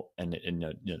available. And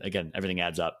again, everything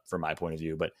adds up from my point of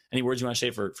view. But any words you want to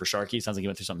say for Sharky? It sounds like he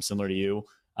went through something similar to you.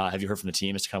 Have you heard from the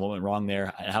team as to kind of what went wrong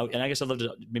there? And I guess I'd love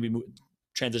to maybe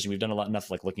transition. We've done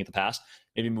enough like looking at the past,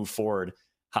 maybe move forward.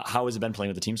 How has it been playing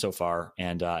with the team so far?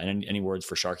 And any words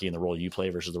for Sharky and the role you play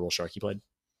versus the role Sharky played?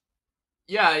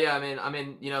 Yeah. I mean,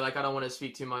 like, I don't want to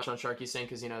speak too much on Sharky's thing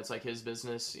because, it's like his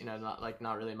business,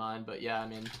 not really mine. But yeah, I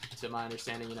mean, to my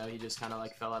understanding, he just kind of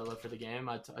like fell out of love for the game.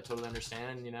 I totally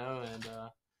understand, and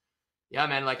yeah,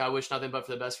 man, like, I wish nothing but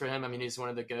for the best for him. I mean, he's one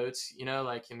of the GOATs,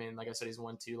 like I said, he's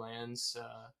won 2 lands.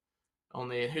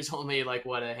 There's only like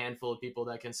a handful of people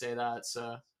that can say that.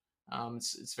 So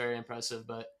it's very impressive.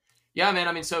 But yeah, man,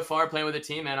 I mean, so far playing with the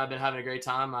team, man, I've been having a great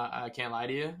time. I can't lie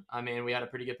to you. I mean, we had a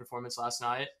pretty good performance last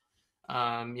night.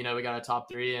 We got a top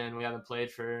 3 and we haven't played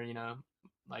for,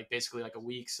 like basically like a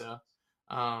week. So,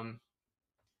 man,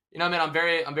 I'm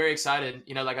very excited.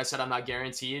 Like I said, I'm not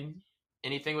guaranteed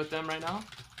anything with them right now.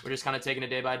 We're just kind of taking it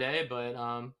day by day, but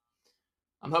I'm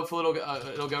hopeful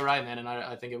it'll go right, man. And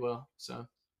I think it will. So.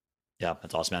 Yeah,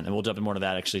 that's awesome, man. And we'll jump in more to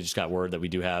that. Actually, just got word that we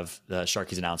do have the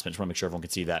Sharky's announcement. Just want to make sure everyone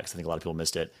can see that because I think a lot of people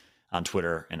missed it on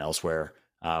Twitter and elsewhere.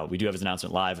 We do have his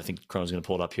announcement live. I think Chrono's going to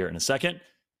pull it up here in a second.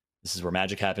 This is where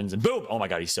magic happens, and boom! Oh my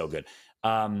God, he's so good.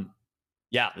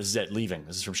 Yeah, this is it. Leaving.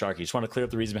 This is from Sharky. Just want to clear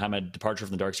up the reason behind my departure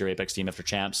from the Dark Zero Apex team after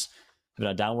champs. I've been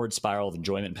on a downward spiral of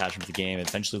enjoyment and passion for the game,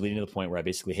 eventually leading to the point where I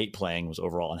basically hate playing, was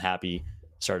overall unhappy,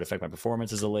 started to affect my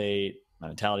performance as of late. My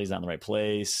mentality is not in the right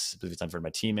place. I believe it's unfair to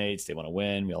my teammates. They want to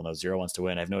win. We all know Zero wants to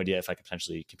win. I have no idea if I could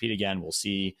potentially compete again. We'll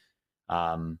see.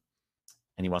 And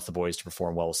he wants the boys to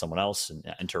perform well with someone else and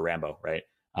enter Rambo, right?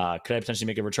 Could I potentially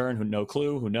make a return? No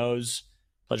clue. Who knows?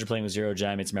 Pleasure playing with Zero,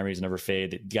 Jam. Its memories never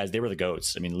fade. Guys, they were the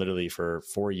GOATs. I mean, literally for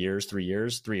 3 years now,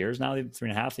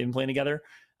 3.5, they've been playing together.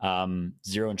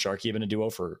 Zero and Sharky have been a duo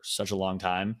for such a long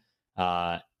time.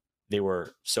 They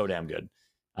were so damn good.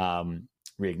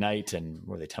 Reignite and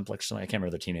were they Templex or something? I can't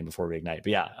remember their team name before Reignite.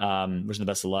 But yeah, wishing the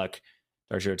best of luck.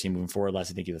 Dark Zero team moving forward.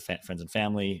 Lastly, thank you to the friends and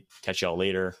family. Catch y'all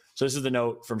later. So this is the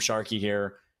note from Sharky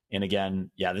here. And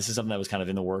again, yeah, this is something that was kind of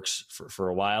in the works for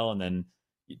a while. And then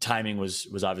timing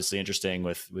was obviously interesting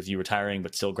with you retiring,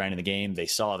 but still grinding the game. They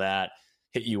saw that,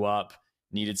 hit you up,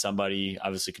 needed somebody.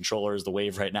 Obviously, controller is the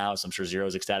wave right now. So I'm sure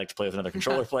Zero's ecstatic to play with another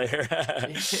controller player.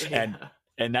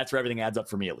 And that's where everything adds up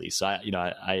for me, at least. So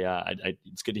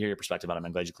it's good to hear your perspective on it.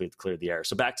 I'm glad you cleared the air.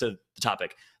 So back to the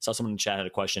topic. I saw someone in the chat had a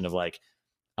question of like,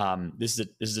 this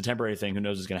is a temporary thing. Who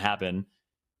knows what's going to happen?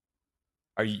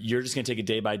 You're just going to take it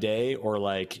day by day, or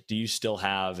like, do you still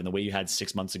have, in the way you had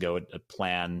 6 months ago, a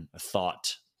plan, a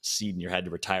thought, seed in your head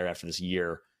to retire after this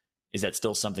year? Is that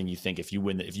still something you think if you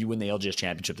win the LGS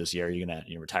championship this year, you're going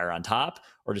to retire on top,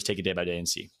 or just take it day by day and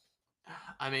see?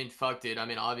 I mean, fuck, dude. I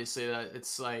mean, obviously,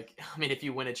 it's like, I mean, if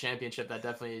you win a championship, that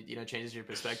definitely, changes your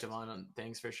perspective on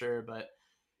things for sure. But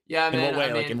yeah, in what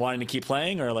way? Like in wanting to keep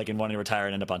playing, or like in wanting to retire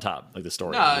and end up on top, like the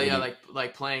story? No, yeah,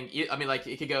 like playing. I mean, like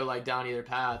it could go like down either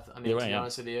path. I mean, to be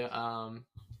honest with you.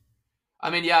 I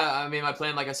mean, yeah. I mean, my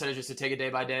plan, like I said, is just to take it day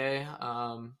by day.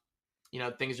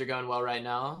 Things are going well right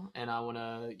now, and I want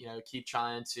to, keep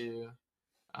trying to,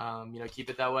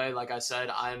 keep it that way. Like I said,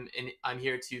 I'm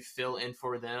here to fill in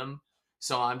for them.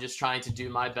 So I'm just trying to do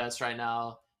my best right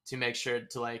now to make sure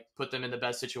to like put them in the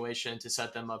best situation to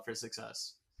set them up for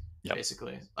success. Yep.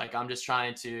 Basically, like I'm just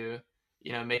trying to,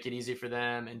 make it easy for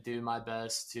them and do my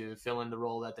best to fill in the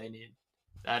role that they need.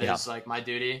 That is like my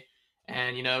duty.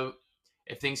 And,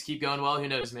 if things keep going well, who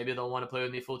knows, maybe they'll want to play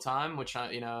with me full time, which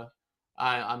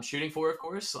I'm shooting for, of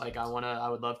course. Like I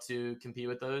would love to compete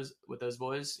with those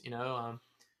boys,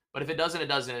 but if it doesn't, it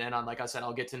doesn't. And like I said,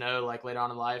 I'll get to know like later on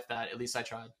in life that at least I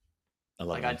tried.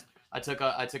 I took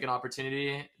an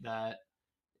opportunity that,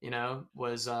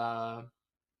 was, I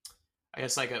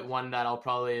guess like one that I'll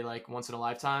probably like once in a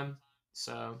lifetime.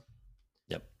 So,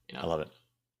 yep. I love it.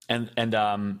 And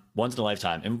once in a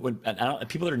lifetime. And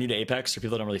people that are new to Apex or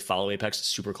people that don't really follow Apex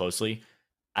super closely,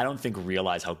 I don't think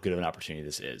realize how good of an opportunity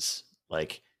this is.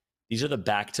 Like these are the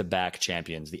back-to-back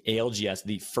champions, the ALGS,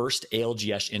 the first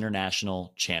ALGS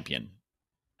international champion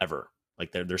ever.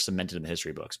 Like they're cemented in the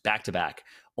history books, back to back.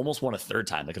 Almost won a third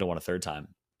time. They could have won a third time.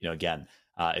 Again,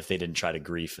 if they didn't try to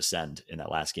grief Ascend in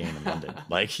that last game in London.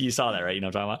 Like, you saw that, right? You know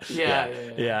what I'm talking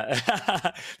about? Yeah.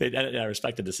 I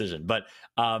respect the decision. But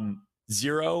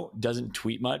Zero doesn't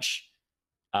tweet much,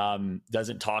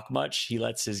 doesn't talk much. He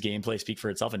lets his gameplay speak for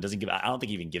itself and doesn't give, I don't think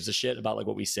he even gives a shit about like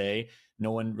what we say.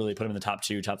 No one really put him in the top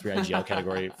 2, top 3 IGL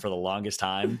category for the longest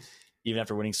time, even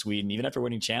after winning Sweden, even after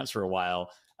winning champs for a while.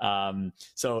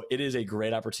 So it is a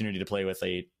great opportunity to play with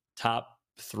a top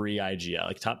 3 IGL,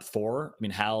 like top 4. I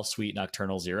mean, Hal, Sweet,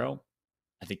 Nocturnal, Zero.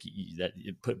 I think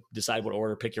decide what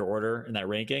order, pick your order in that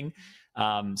ranking.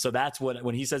 So that's what,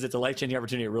 when he says it's a life-changing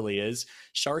opportunity, it really is.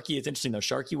 Sharky, it's interesting though.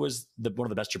 Sharky was one of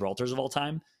the best Gibraltars of all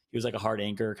time. He was like a hard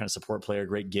anchor, kind of support player,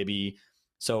 great Gibby.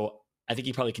 So I think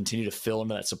he probably continue to fill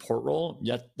into that support role.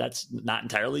 Yet that's not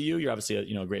entirely you. You're obviously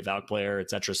a great Valk player,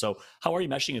 etc. So how are you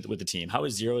meshing it with the team? How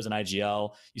is Zero as an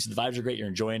IGL? You said the vibes are great, you're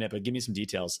enjoying it, but give me some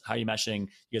details. How are you meshing?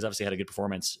 You guys obviously had a good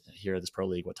performance here at this pro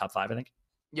league. What, top 5, I think?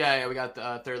 Yeah, we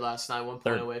got third last night, 1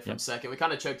 point away from second. We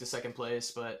kind of choked to second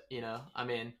place, but I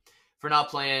mean, if we're not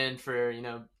playing for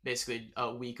basically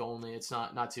a week only, it's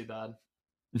not too bad.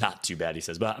 Not too bad, he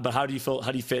says. But how do you feel?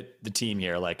 How do you fit the team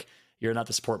here? Like, you're not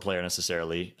the support player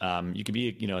necessarily. You could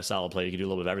be a solid player. You can do a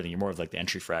little bit of everything. You're more of like the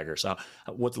entry fragger. So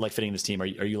what's it like fitting this team? Are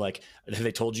you like, have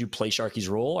they told you play Sharky's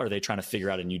role, or are they trying to figure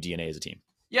out a new DNA as a team?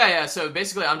 Yeah. So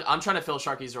basically, I'm trying to fill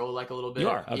Sharky's role like a little bit. You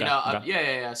are, okay. Okay.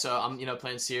 Yeah. So I'm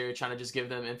playing Seer, trying to just give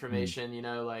them information.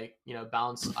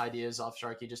 Bounce ideas off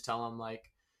Sharky. Just tell them like,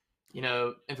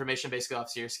 information basically off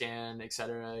Seer scan,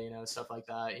 etc. Stuff like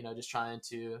that. Just trying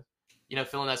to,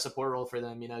 fill in that support role for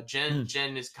them.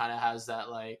 Jin is kind of has that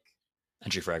like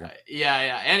entry fragger.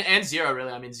 And Zero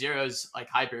really. I mean, Zero's like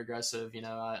hyper aggressive.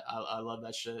 I love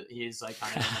that shit. He's like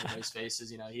kind of in everybody's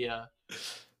faces.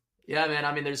 Yeah, man.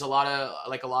 I mean, there's a lot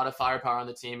of firepower on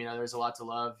the team. There's a lot to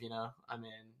love. I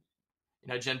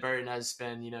mean, Jen Burton has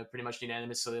been, pretty much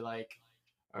unanimously like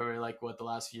over like what the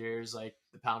last few years, like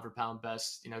the pound for pound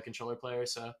best, controller player.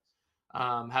 So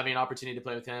having an opportunity to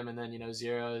play with him, and then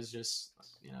Zero is just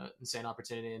insane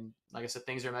opportunity. And like I said,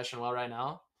 things are meshing well right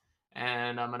now,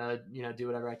 and I'm gonna do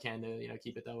whatever I can to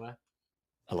keep it that way.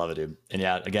 I love it, dude. And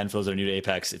yeah, again, for those that are new to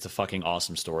Apex, it's a fucking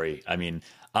awesome story. I mean,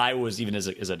 I was, even as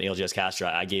an ALGS caster,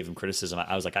 I gave him criticism.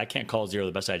 I was like, I can't call Zero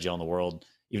the best IGL in the world,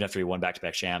 even after he won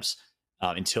back-to-back champs,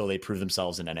 until they prove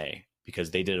themselves in NA,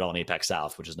 because they did it all in Apex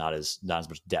South, which is not as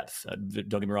much depth. Don't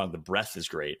get me wrong, the breadth is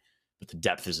great, but the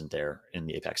depth isn't there in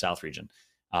the Apex South region.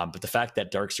 But the fact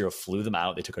that Dark Zero flew them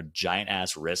out, they took a giant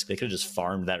ass risk. They could have just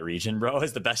farmed that region, bro,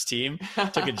 as the best team.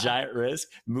 Took a giant risk,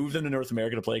 moved them to North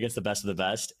America to play against the best of the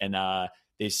best, and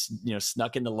they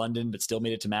snuck into London, but still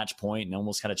made it to match point and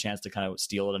almost had a chance to kind of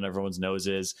steal it on everyone's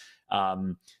noses.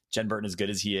 Jen Burton, as good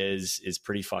as he is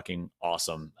pretty fucking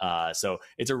awesome. So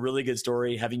it's a really good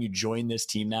story. Having you join this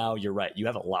team now, you're right. You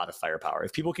have a lot of firepower.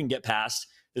 If people can get past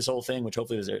this whole thing, which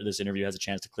hopefully this interview has a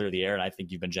chance to clear the air, and I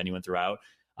think you've been genuine throughout,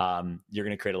 you're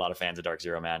going to create a lot of fans of Dark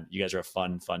Zero, man. You guys are a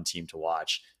fun team to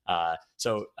watch.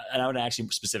 So, and I want to ask you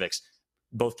specifics.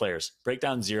 Both players, break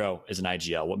down Zero as an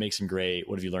IGL. What makes him great?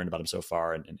 What have you learned about him so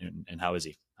far? And how is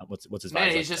he? What's his vibe?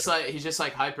 Man, he's just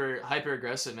like hyper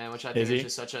aggressive, man, which I think is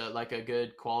just such a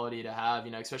good quality to have,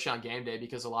 especially on game day,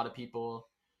 because a lot of people,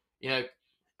 I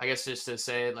guess just to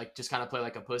say like, just kind of play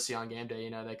like a pussy on game day,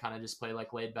 they kind of just play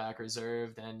like laid back,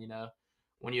 reserved. And,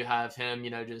 when you have him,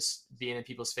 just being in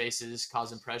people's faces,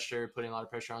 causing pressure, putting a lot of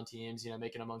pressure on teams,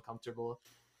 making them uncomfortable,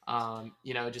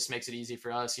 it just makes it easy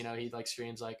for us. He like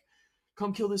screams like,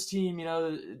 come kill this team,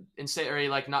 and say, or he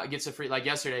like not gets a free, like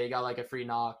yesterday he got like a free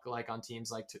knock like on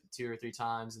teams like 2 or 3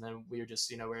 times, and then we were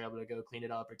just we were able to go clean it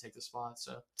up or take the spot.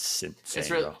 So it's insane, it's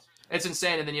really bro. It's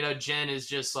insane. And then Jen is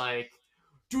just like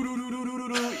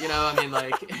I mean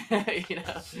like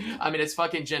I mean it's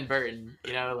fucking Jen Burton,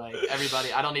 like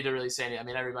everybody, I don't need to really say anything. I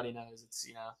mean everybody knows it's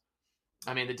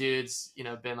I mean the dude's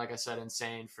been, like I said,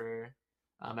 insane for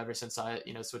ever since I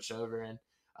switched over. And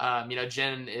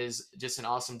Jen is just an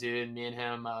awesome dude. Me and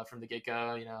him from the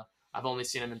get-go, I've only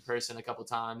seen him in person a couple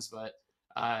times, but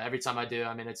every time I do,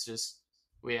 I mean, it's just,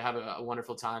 we have a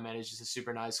wonderful time, and he's just a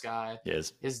super nice guy. He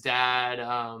is. His dad,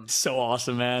 so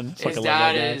awesome, man. His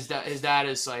dad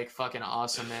is like fucking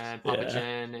awesome, man. Papa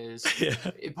Jen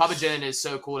is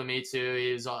so cool to me too.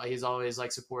 He's always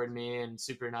like supporting me and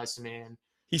super nice to me. And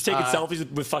he's taking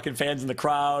selfies with fucking fans in the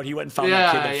crowd. He went and found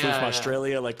that kid that flew from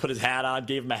Australia, like put his hat on,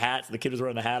 gave him a hat. So the kid was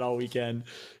wearing the hat all weekend.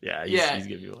 He's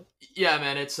giving you one. Yeah,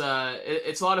 man, it's a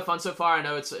lot of fun so far. I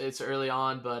know it's early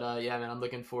on, but yeah, man, I'm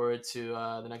looking forward to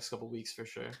the next couple of weeks for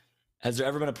sure. Has there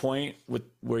ever been a point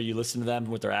where you listen to them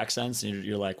with their accents and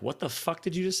you're like, what the fuck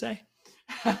did you just say?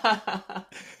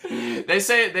 They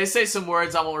say some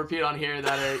words I won't repeat on here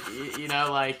that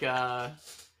are,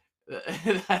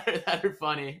 that are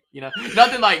funny. You know,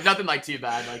 nothing like too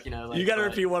bad. Like, you know, like, you got to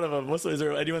repeat one of them. Is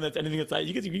there anyone that's anything that's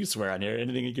you can swear on here?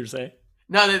 Anything you can say?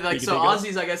 No, they, like, so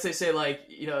Aussies, I guess they say, like,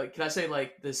 you know, can I say,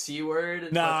 like, the C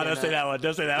word? No, don't say that one.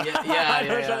 Don't say that one.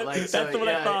 Yeah. Like, that's the one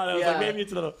I thought. I was like, maybe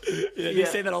it's a little. They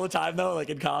say that all the time, though, like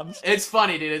in comms. It's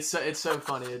funny, dude. It's so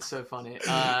funny. It's so funny.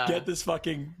 Get this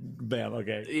fucking bam.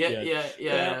 Okay.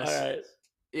 Yeah. All right.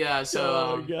 Yeah. So.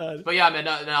 Oh my god. But yeah, man.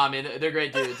 No. I mean, they're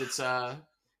great dudes. It's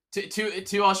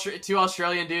two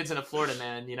Australian dudes and a Florida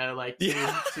man. You know, like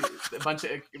a bunch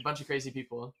of crazy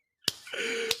people.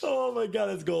 Oh my god,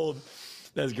 that's gold.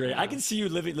 That's great. I can see you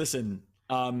living. Listen,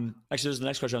 actually, there's the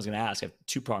next question I was going to ask. I have a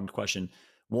two-pronged question.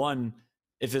 One,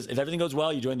 if everything goes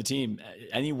well, you join the team.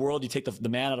 Any world you take the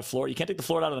man out of Florida, you can't take the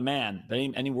Florida out of the man. But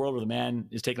any world where the man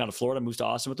is taken out of Florida, moves to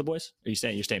Austin with the boys, or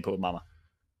you're staying put with Mama?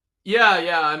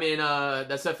 Yeah. I mean,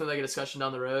 that's definitely like a discussion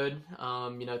down the road.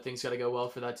 You know, things got to go well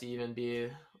for that to even be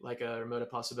like a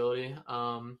remote possibility.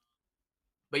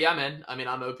 But yeah, man. I mean,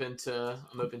 I'm open to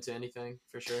anything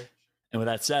for sure. And with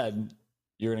that said,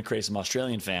 you're going to create some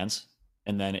Australian fans,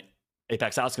 and then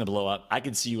Apex Out's going to blow up. I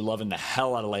can see you loving the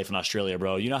hell out of life in Australia,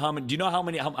 bro. You know how many? Do you know how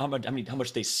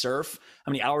much they surf?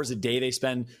 How many hours a day they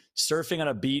spend surfing on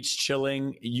a beach,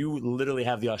 chilling? You literally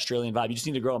have the Australian vibe. You just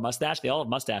need to grow a mustache. They all have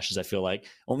mustaches. I feel like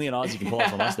only an Aussie can pull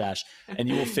off a mustache, and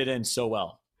you will fit in so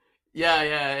well.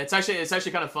 Yeah. It's actually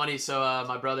kind of funny. So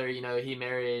my brother, you know, he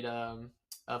married a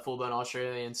full-blown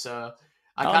Australian, so.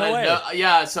 I kind of know,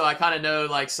 yeah. So I kind of know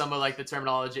like some of like the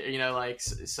terminology, you know, like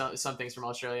some things from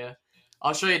Australia.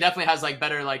 Australia definitely has like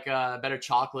better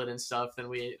chocolate and stuff than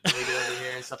we do over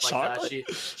here and stuff like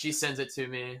that. She sends it to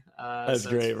me. That's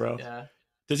great, bro. Yeah.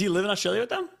 Does he live in Australia with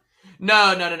them?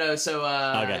 No. So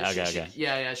okay.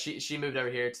 Yeah. She moved over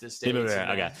here to the States. He moved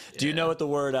over. Okay. Do you know what the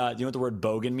word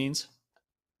bogan means?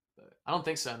 I don't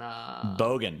think so. Nah.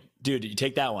 Bogan, dude, you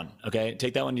take that one. Okay,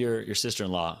 take that one to your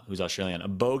sister-in-law who's Australian. A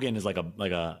bogan is like a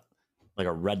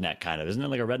redneck kind of, isn't it?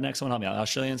 Like a redneck. Someone help me out.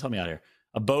 Australians, help me out here.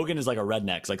 A bogan is like a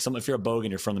redneck. It's like if you're a bogan,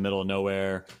 you're from the middle of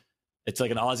nowhere. It's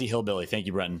like an Aussie hillbilly. Thank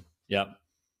you, Brenton. Yep.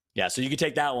 Yeah, so you could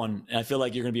take that one, and I feel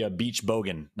like you're going to be a beach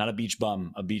bogan, not a beach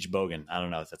bum, a beach bogan. I don't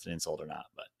know if that's an insult or not,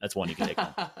 but that's one you can take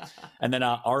on. And then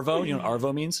Arvo, you know what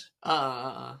Arvo means?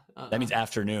 That means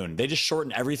afternoon. They just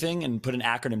shorten everything and put an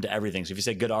acronym to everything. So if you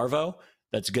say good Arvo,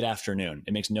 that's good afternoon.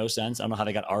 It makes no sense. I don't know how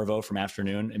they got Arvo from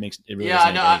afternoon. It really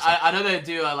I know. I know they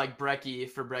do like brekkie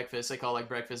for breakfast. They call like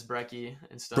breakfast brekkie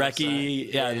and stuff.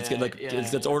 Brekkie, so. It's good. Like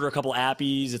let's order a couple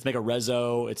appies. Let's make a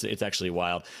rezo. It's actually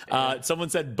wild. Someone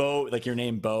said Bo, like your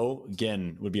name Bo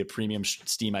Gin would be a premium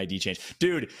Steam ID change,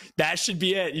 dude. That should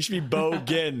be it. You should be Bo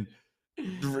Gin.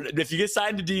 If you get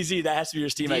signed to DZ, that has to be your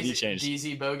Steam ID change.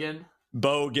 DZ Bogan.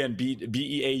 Bogan,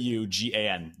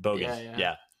 Beaugan, Bogan.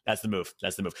 Yeah. That's the move.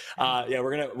 We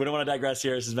don't want to digress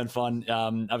here. This has been fun.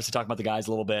 Obviously talking about the guys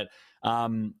a little bit.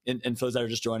 And for those that are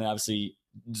just joining, obviously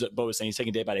Bo was saying he's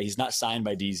taking day by day. He's not signed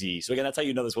by DZ. So again, that's how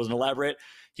you know this wasn't elaborate.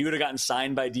 He would have gotten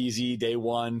signed by DZ day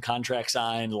one, contract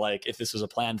signed. Like if this was a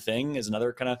planned thing is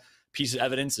another kind of piece of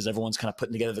evidence as everyone's kind of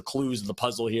putting together the clues of the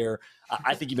puzzle here.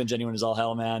 I think you've been genuine as all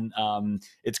hell, man.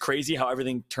 It's crazy how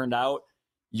everything turned out.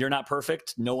 You're not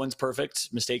perfect. No one's perfect.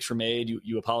 Mistakes were made.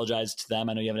 You apologized to them.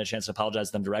 I know you haven't had a chance to apologize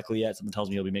to them directly yet. Something tells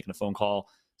me you'll be making a phone call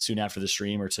soon after the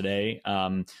stream or today.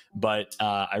 But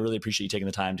I really appreciate you taking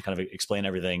the time to kind of explain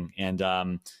everything. And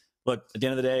look, at the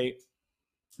end of the day,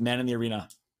 man in the arena,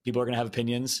 people are going to have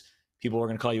opinions. People are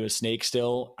going to call you a snake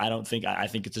still. I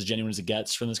think it's as genuine as it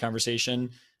gets from this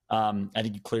conversation. I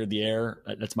think you cleared the air.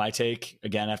 That's my take.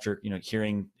 Again, after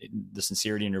hearing the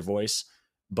sincerity in your voice.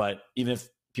 But even if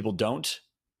people don't,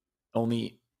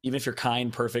 even if you're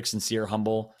kind, perfect, sincere,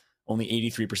 humble, only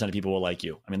 83% of people will like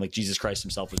you. I mean, like Jesus Christ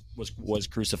himself was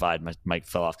crucified. My mic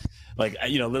fell off. Like,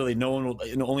 literally no one will,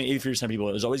 only 83% of people.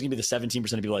 There's always gonna be the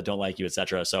 17% of people that don't like you,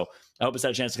 etc. So I hope it's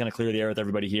had a chance to kind of clear the air with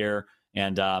everybody here.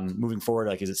 And moving forward,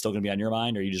 like, is it still gonna be on your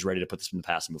mind, or are you just ready to put this in the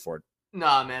past and move forward?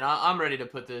 Nah, man, I'm ready to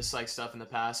put this like stuff in the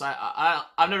past.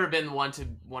 I've never been wanting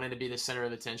to be the center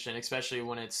of attention, especially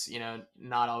when it's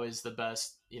not always the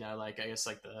best. Like I guess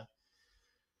like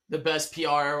the best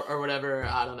PR or whatever.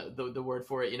 I don't know the word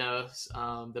for it.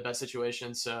 The best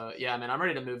situation. So yeah, man, I'm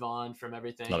ready to move on from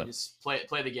everything. Just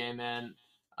play the game, man.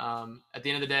 At the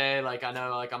end of the day, like I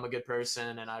know like I'm a good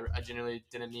person, and I genuinely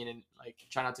didn't mean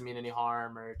try not to mean any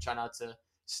harm or try not to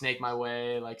snake my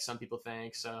way like some people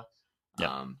think. So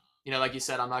like you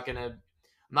said, I'm not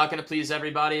gonna please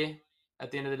everybody at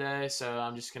the end of the day. So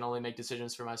I'm just gonna only make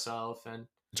decisions for myself and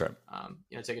that's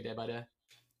right. Take it day by day.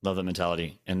 Love that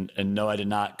mentality. And no, I did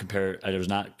not compare. I was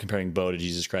not comparing Bo to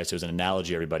Jesus Christ. It was an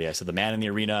analogy, everybody. I said the man in the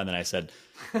arena, and then I said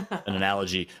an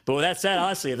analogy. But with that said,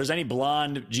 honestly, if there's any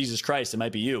blonde Jesus Christ, it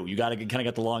might be you. You got to kind of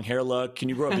got the long hair look. Can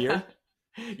you grow a beard?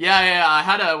 Yeah. I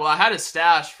had a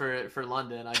stash for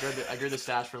London. I grew the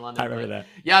stash for London. I remember that.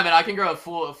 Yeah, man, I can grow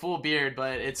a full beard,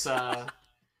 but it's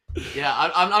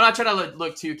yeah, I'm not trying to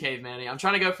look too caveman-y. I'm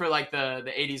trying to go for like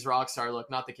the 80s rock star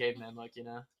look, not the caveman look, you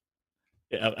know.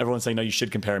 Yeah, everyone's saying no, you should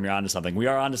compare him. You're onto something. We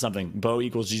are onto something. Bo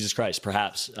equals Jesus Christ,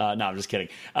 perhaps. No, I'm just kidding.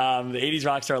 The 80s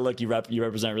rock star look you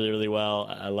represent really, really well.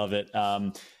 I love it.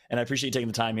 And I appreciate you taking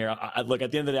the time here. Look,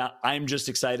 at the end of the day, I'm just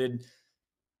excited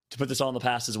to put this all in the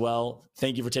past as well.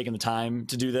 Thank you for taking the time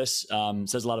to do this.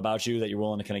 Says a lot about you that you're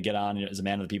willing to kind of get on as a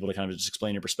man of the people to kind of just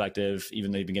explain your perspective,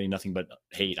 even though you've been getting nothing but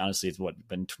hate. Honestly, it's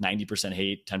been 90%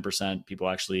 hate, 10% people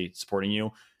actually supporting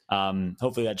you.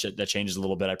 Hopefully that changes a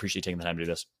little bit. I appreciate you taking the time to do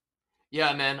this.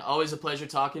 Yeah, man. Always a pleasure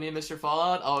talking to you, Mr.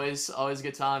 Fallout. Always a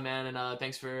good time, man. And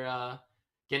thanks for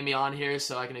getting me on here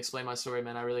so I can explain my story,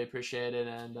 man. I really appreciate it.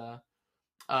 And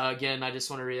again, I just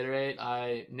want to reiterate,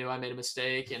 I knew I made a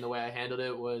mistake, and the way I handled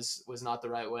it was not the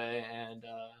right way. And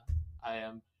I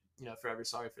am, forever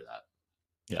sorry for that.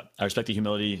 Yeah, I respect the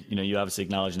humility. You obviously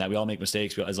acknowledging that we all make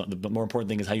mistakes. The more important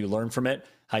thing is how you learn from it,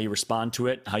 how you respond to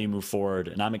it, how you move forward.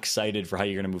 And I'm excited for how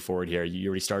you're going to move forward here. You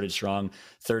already started strong.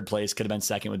 Third place, could have been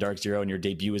second with Dark Zero in your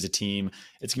debut as a team.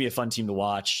 It's going to be a fun team to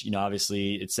watch.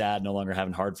 Obviously it's sad no longer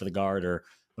having hard for the guard or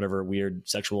whatever weird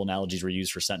sexual analogies were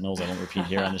used for Sentinels. I won't repeat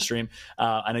here on the stream.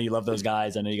 I know you love those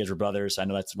guys. I know you guys were brothers. I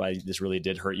know that's why this really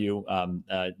did hurt you,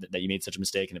 that you made such a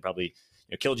mistake, and it probably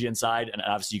killed you inside. And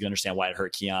obviously you can understand why it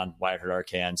hurt Keon, why it hurt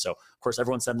RKN. So of course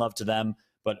everyone send love to them,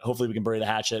 but hopefully we can bury the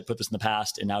hatchet, put this in the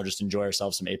past, and now just enjoy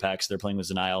ourselves some Apex. They're playing with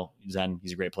Zen.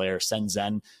 He's a great player. Send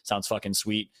Zen sounds fucking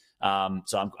sweet.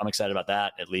 So I'm excited about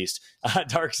that, at least.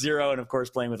 Dark Zero, and of course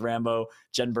playing with Rambo,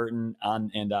 Jen Burton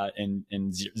on and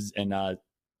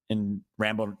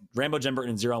Rambo, Jen Burton,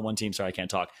 and Zero on one team. Sorry, I can't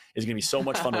talk. It's going to be so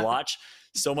much fun to watch.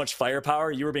 So much firepower.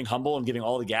 You were being humble and giving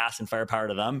all the gas and firepower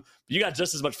to them. But you got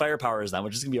just as much firepower as them,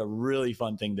 which is going to be a really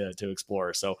fun thing to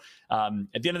explore. So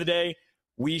at the end of the day,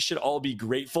 we should all be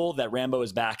grateful that Rambo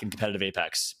is back in competitive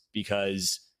Apex,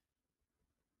 because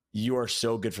you are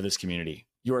so good for this community.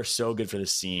 You are so good for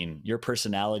this scene. Your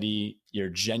personality, your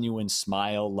genuine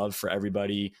smile, love for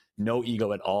everybody, no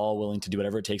ego at all, willing to do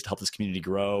whatever it takes to help this community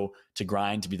grow, to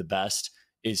grind, to be the best,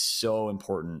 is so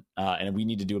important. And we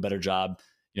need to do a better job,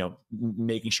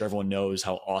 making sure everyone knows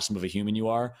how awesome of a human you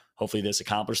are. Hopefully this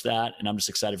accomplished that. And I'm just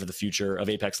excited for the future of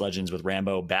Apex Legends with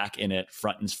Rambo back in it,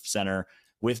 front and center,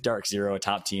 with Dark Zero, a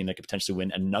top team that could potentially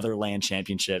win another LAN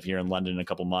championship here in London in a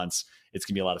couple months. It's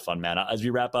going to be a lot of fun, man. As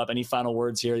we wrap up, any final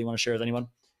words here you want to share with anyone?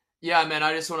 Yeah, man,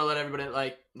 I just want to let everybody,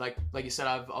 like you said,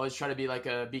 I've always tried to be like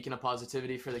a beacon of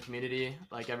positivity for the community,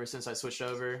 like ever since I switched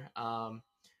over. I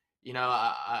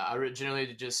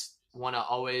genuinely just want to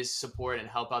always support and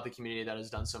help out the community that has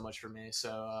done so much for me.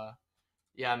 So,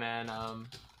 yeah, man,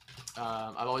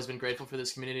 I've always been grateful for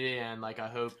this community, and I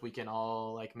hope we can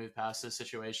all move past this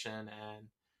situation,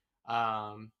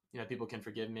 and people can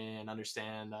forgive me and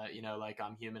understand that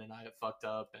I'm human and I fucked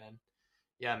up. And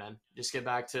yeah, man, just get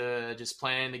back to just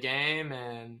playing the game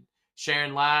and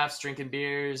sharing laughs, drinking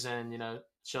beers, and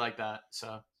shit like that.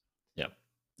 So yeah,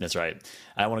 that's right.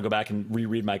 I want to go back and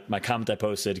reread my comment I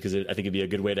posted, because I think it'd be a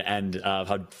good way to end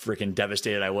how freaking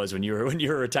devastated I was when you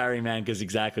were retiring, man. Because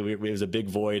exactly, it was a big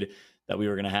void that we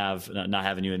were going to have, not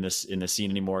having you in this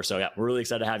scene anymore. So yeah, we're really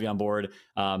excited to have you on board.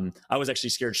 I was actually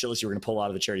scared shitless you were going to pull out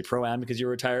of the charity pro-am because you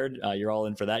were retired. You're all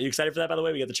in for that. You excited for that, by the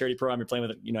way? We got the charity pro-am. You're playing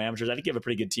with amateurs. I think you have a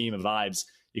pretty good team of vibes.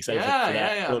 You excited for that?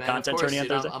 Yeah, little man, content turning on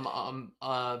Thursday?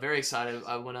 I'm very excited.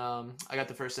 When I got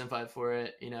the first invite for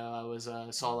it, I was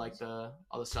saw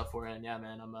all the stuff for it, and yeah,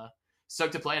 man, I'm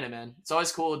stoked to play in it, man. It's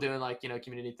always cool doing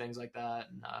community things like that,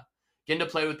 and getting to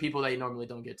play with people that you normally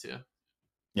don't get to.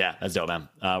 Yeah, that's dope, man.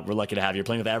 We're lucky to have you. You're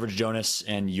playing with Average Jonas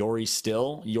and Yori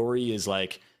still. Yori is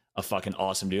like a fucking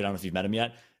awesome dude. I don't know if you've met him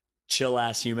yet. Chill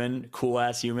ass human, cool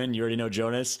ass human. You already know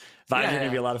Jonas. Vibes are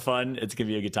gonna be a lot of fun. It's gonna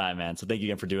be a good time, man. So thank you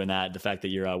again for doing that. The fact that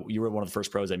you were one of the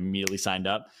first pros that immediately signed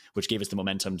up, which gave us the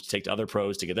momentum to take to other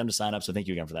pros to get them to sign up. So thank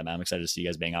you again for that, man. I'm excited to see you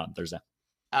guys being out on Thursday.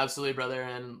 Absolutely, brother.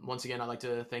 And once again, I'd like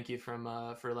to thank you for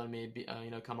letting me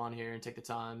come on here and take the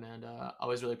time. And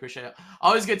always really appreciate it.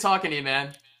 Always good talking to you,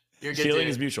 man. You're a good Feeling dude.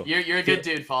 is mutual. You're a good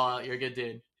dude, Fallout. You're a good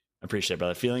dude. Appreciate it,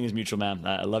 brother. Feeling is mutual, man.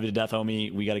 I love you to death,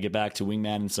 homie. We got to get back to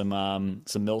Wingman and some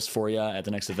MILFs for you at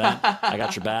the next event. I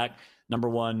got your back. Number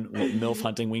one MILF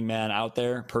hunting wingman out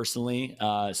there personally.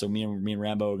 So me and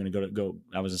Rambo are going to go.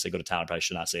 I was going to say go to town. I probably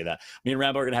should not say that. Me and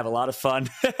Rambo are going to have a lot of fun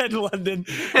in London.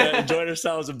 Enjoy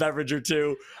ourselves, a beverage or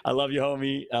two. I love you,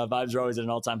 homie. Vibes are always at an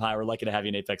all-time high. We're lucky to have you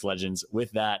in Apex Legends.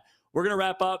 With that, we're going to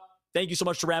wrap up. Thank you so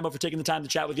much to Rambo for taking the time to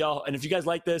chat with y'all. And if you guys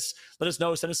like this, let us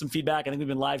know. Send us some feedback. I think we've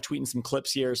been live tweeting some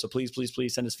clips here. So please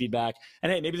send us feedback. And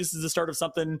hey, maybe this is the start of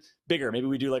something bigger. Maybe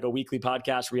we do like a weekly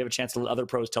podcast where we have a chance to let other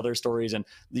pros tell their stories. And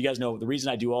you guys know the reason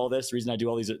I do all this, the reason I do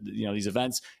all these, these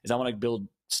events is I want to build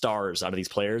stars out of these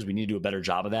players. We need to do a better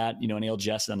job of that, in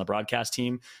ALGS and on the broadcast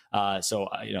team. So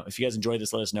if you guys enjoyed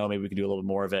this, let us know. Maybe we can do a little bit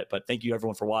more of it. But thank you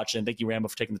everyone for watching. Thank you, Rambo,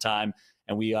 for taking the time.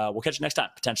 And we'll catch you next time,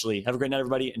 potentially. Have a great night,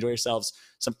 everybody. Enjoy yourselves.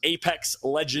 Some Apex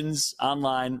Legends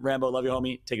online. Rambo, love you,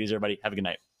 homie. Take it easy, everybody. Have a good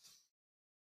night.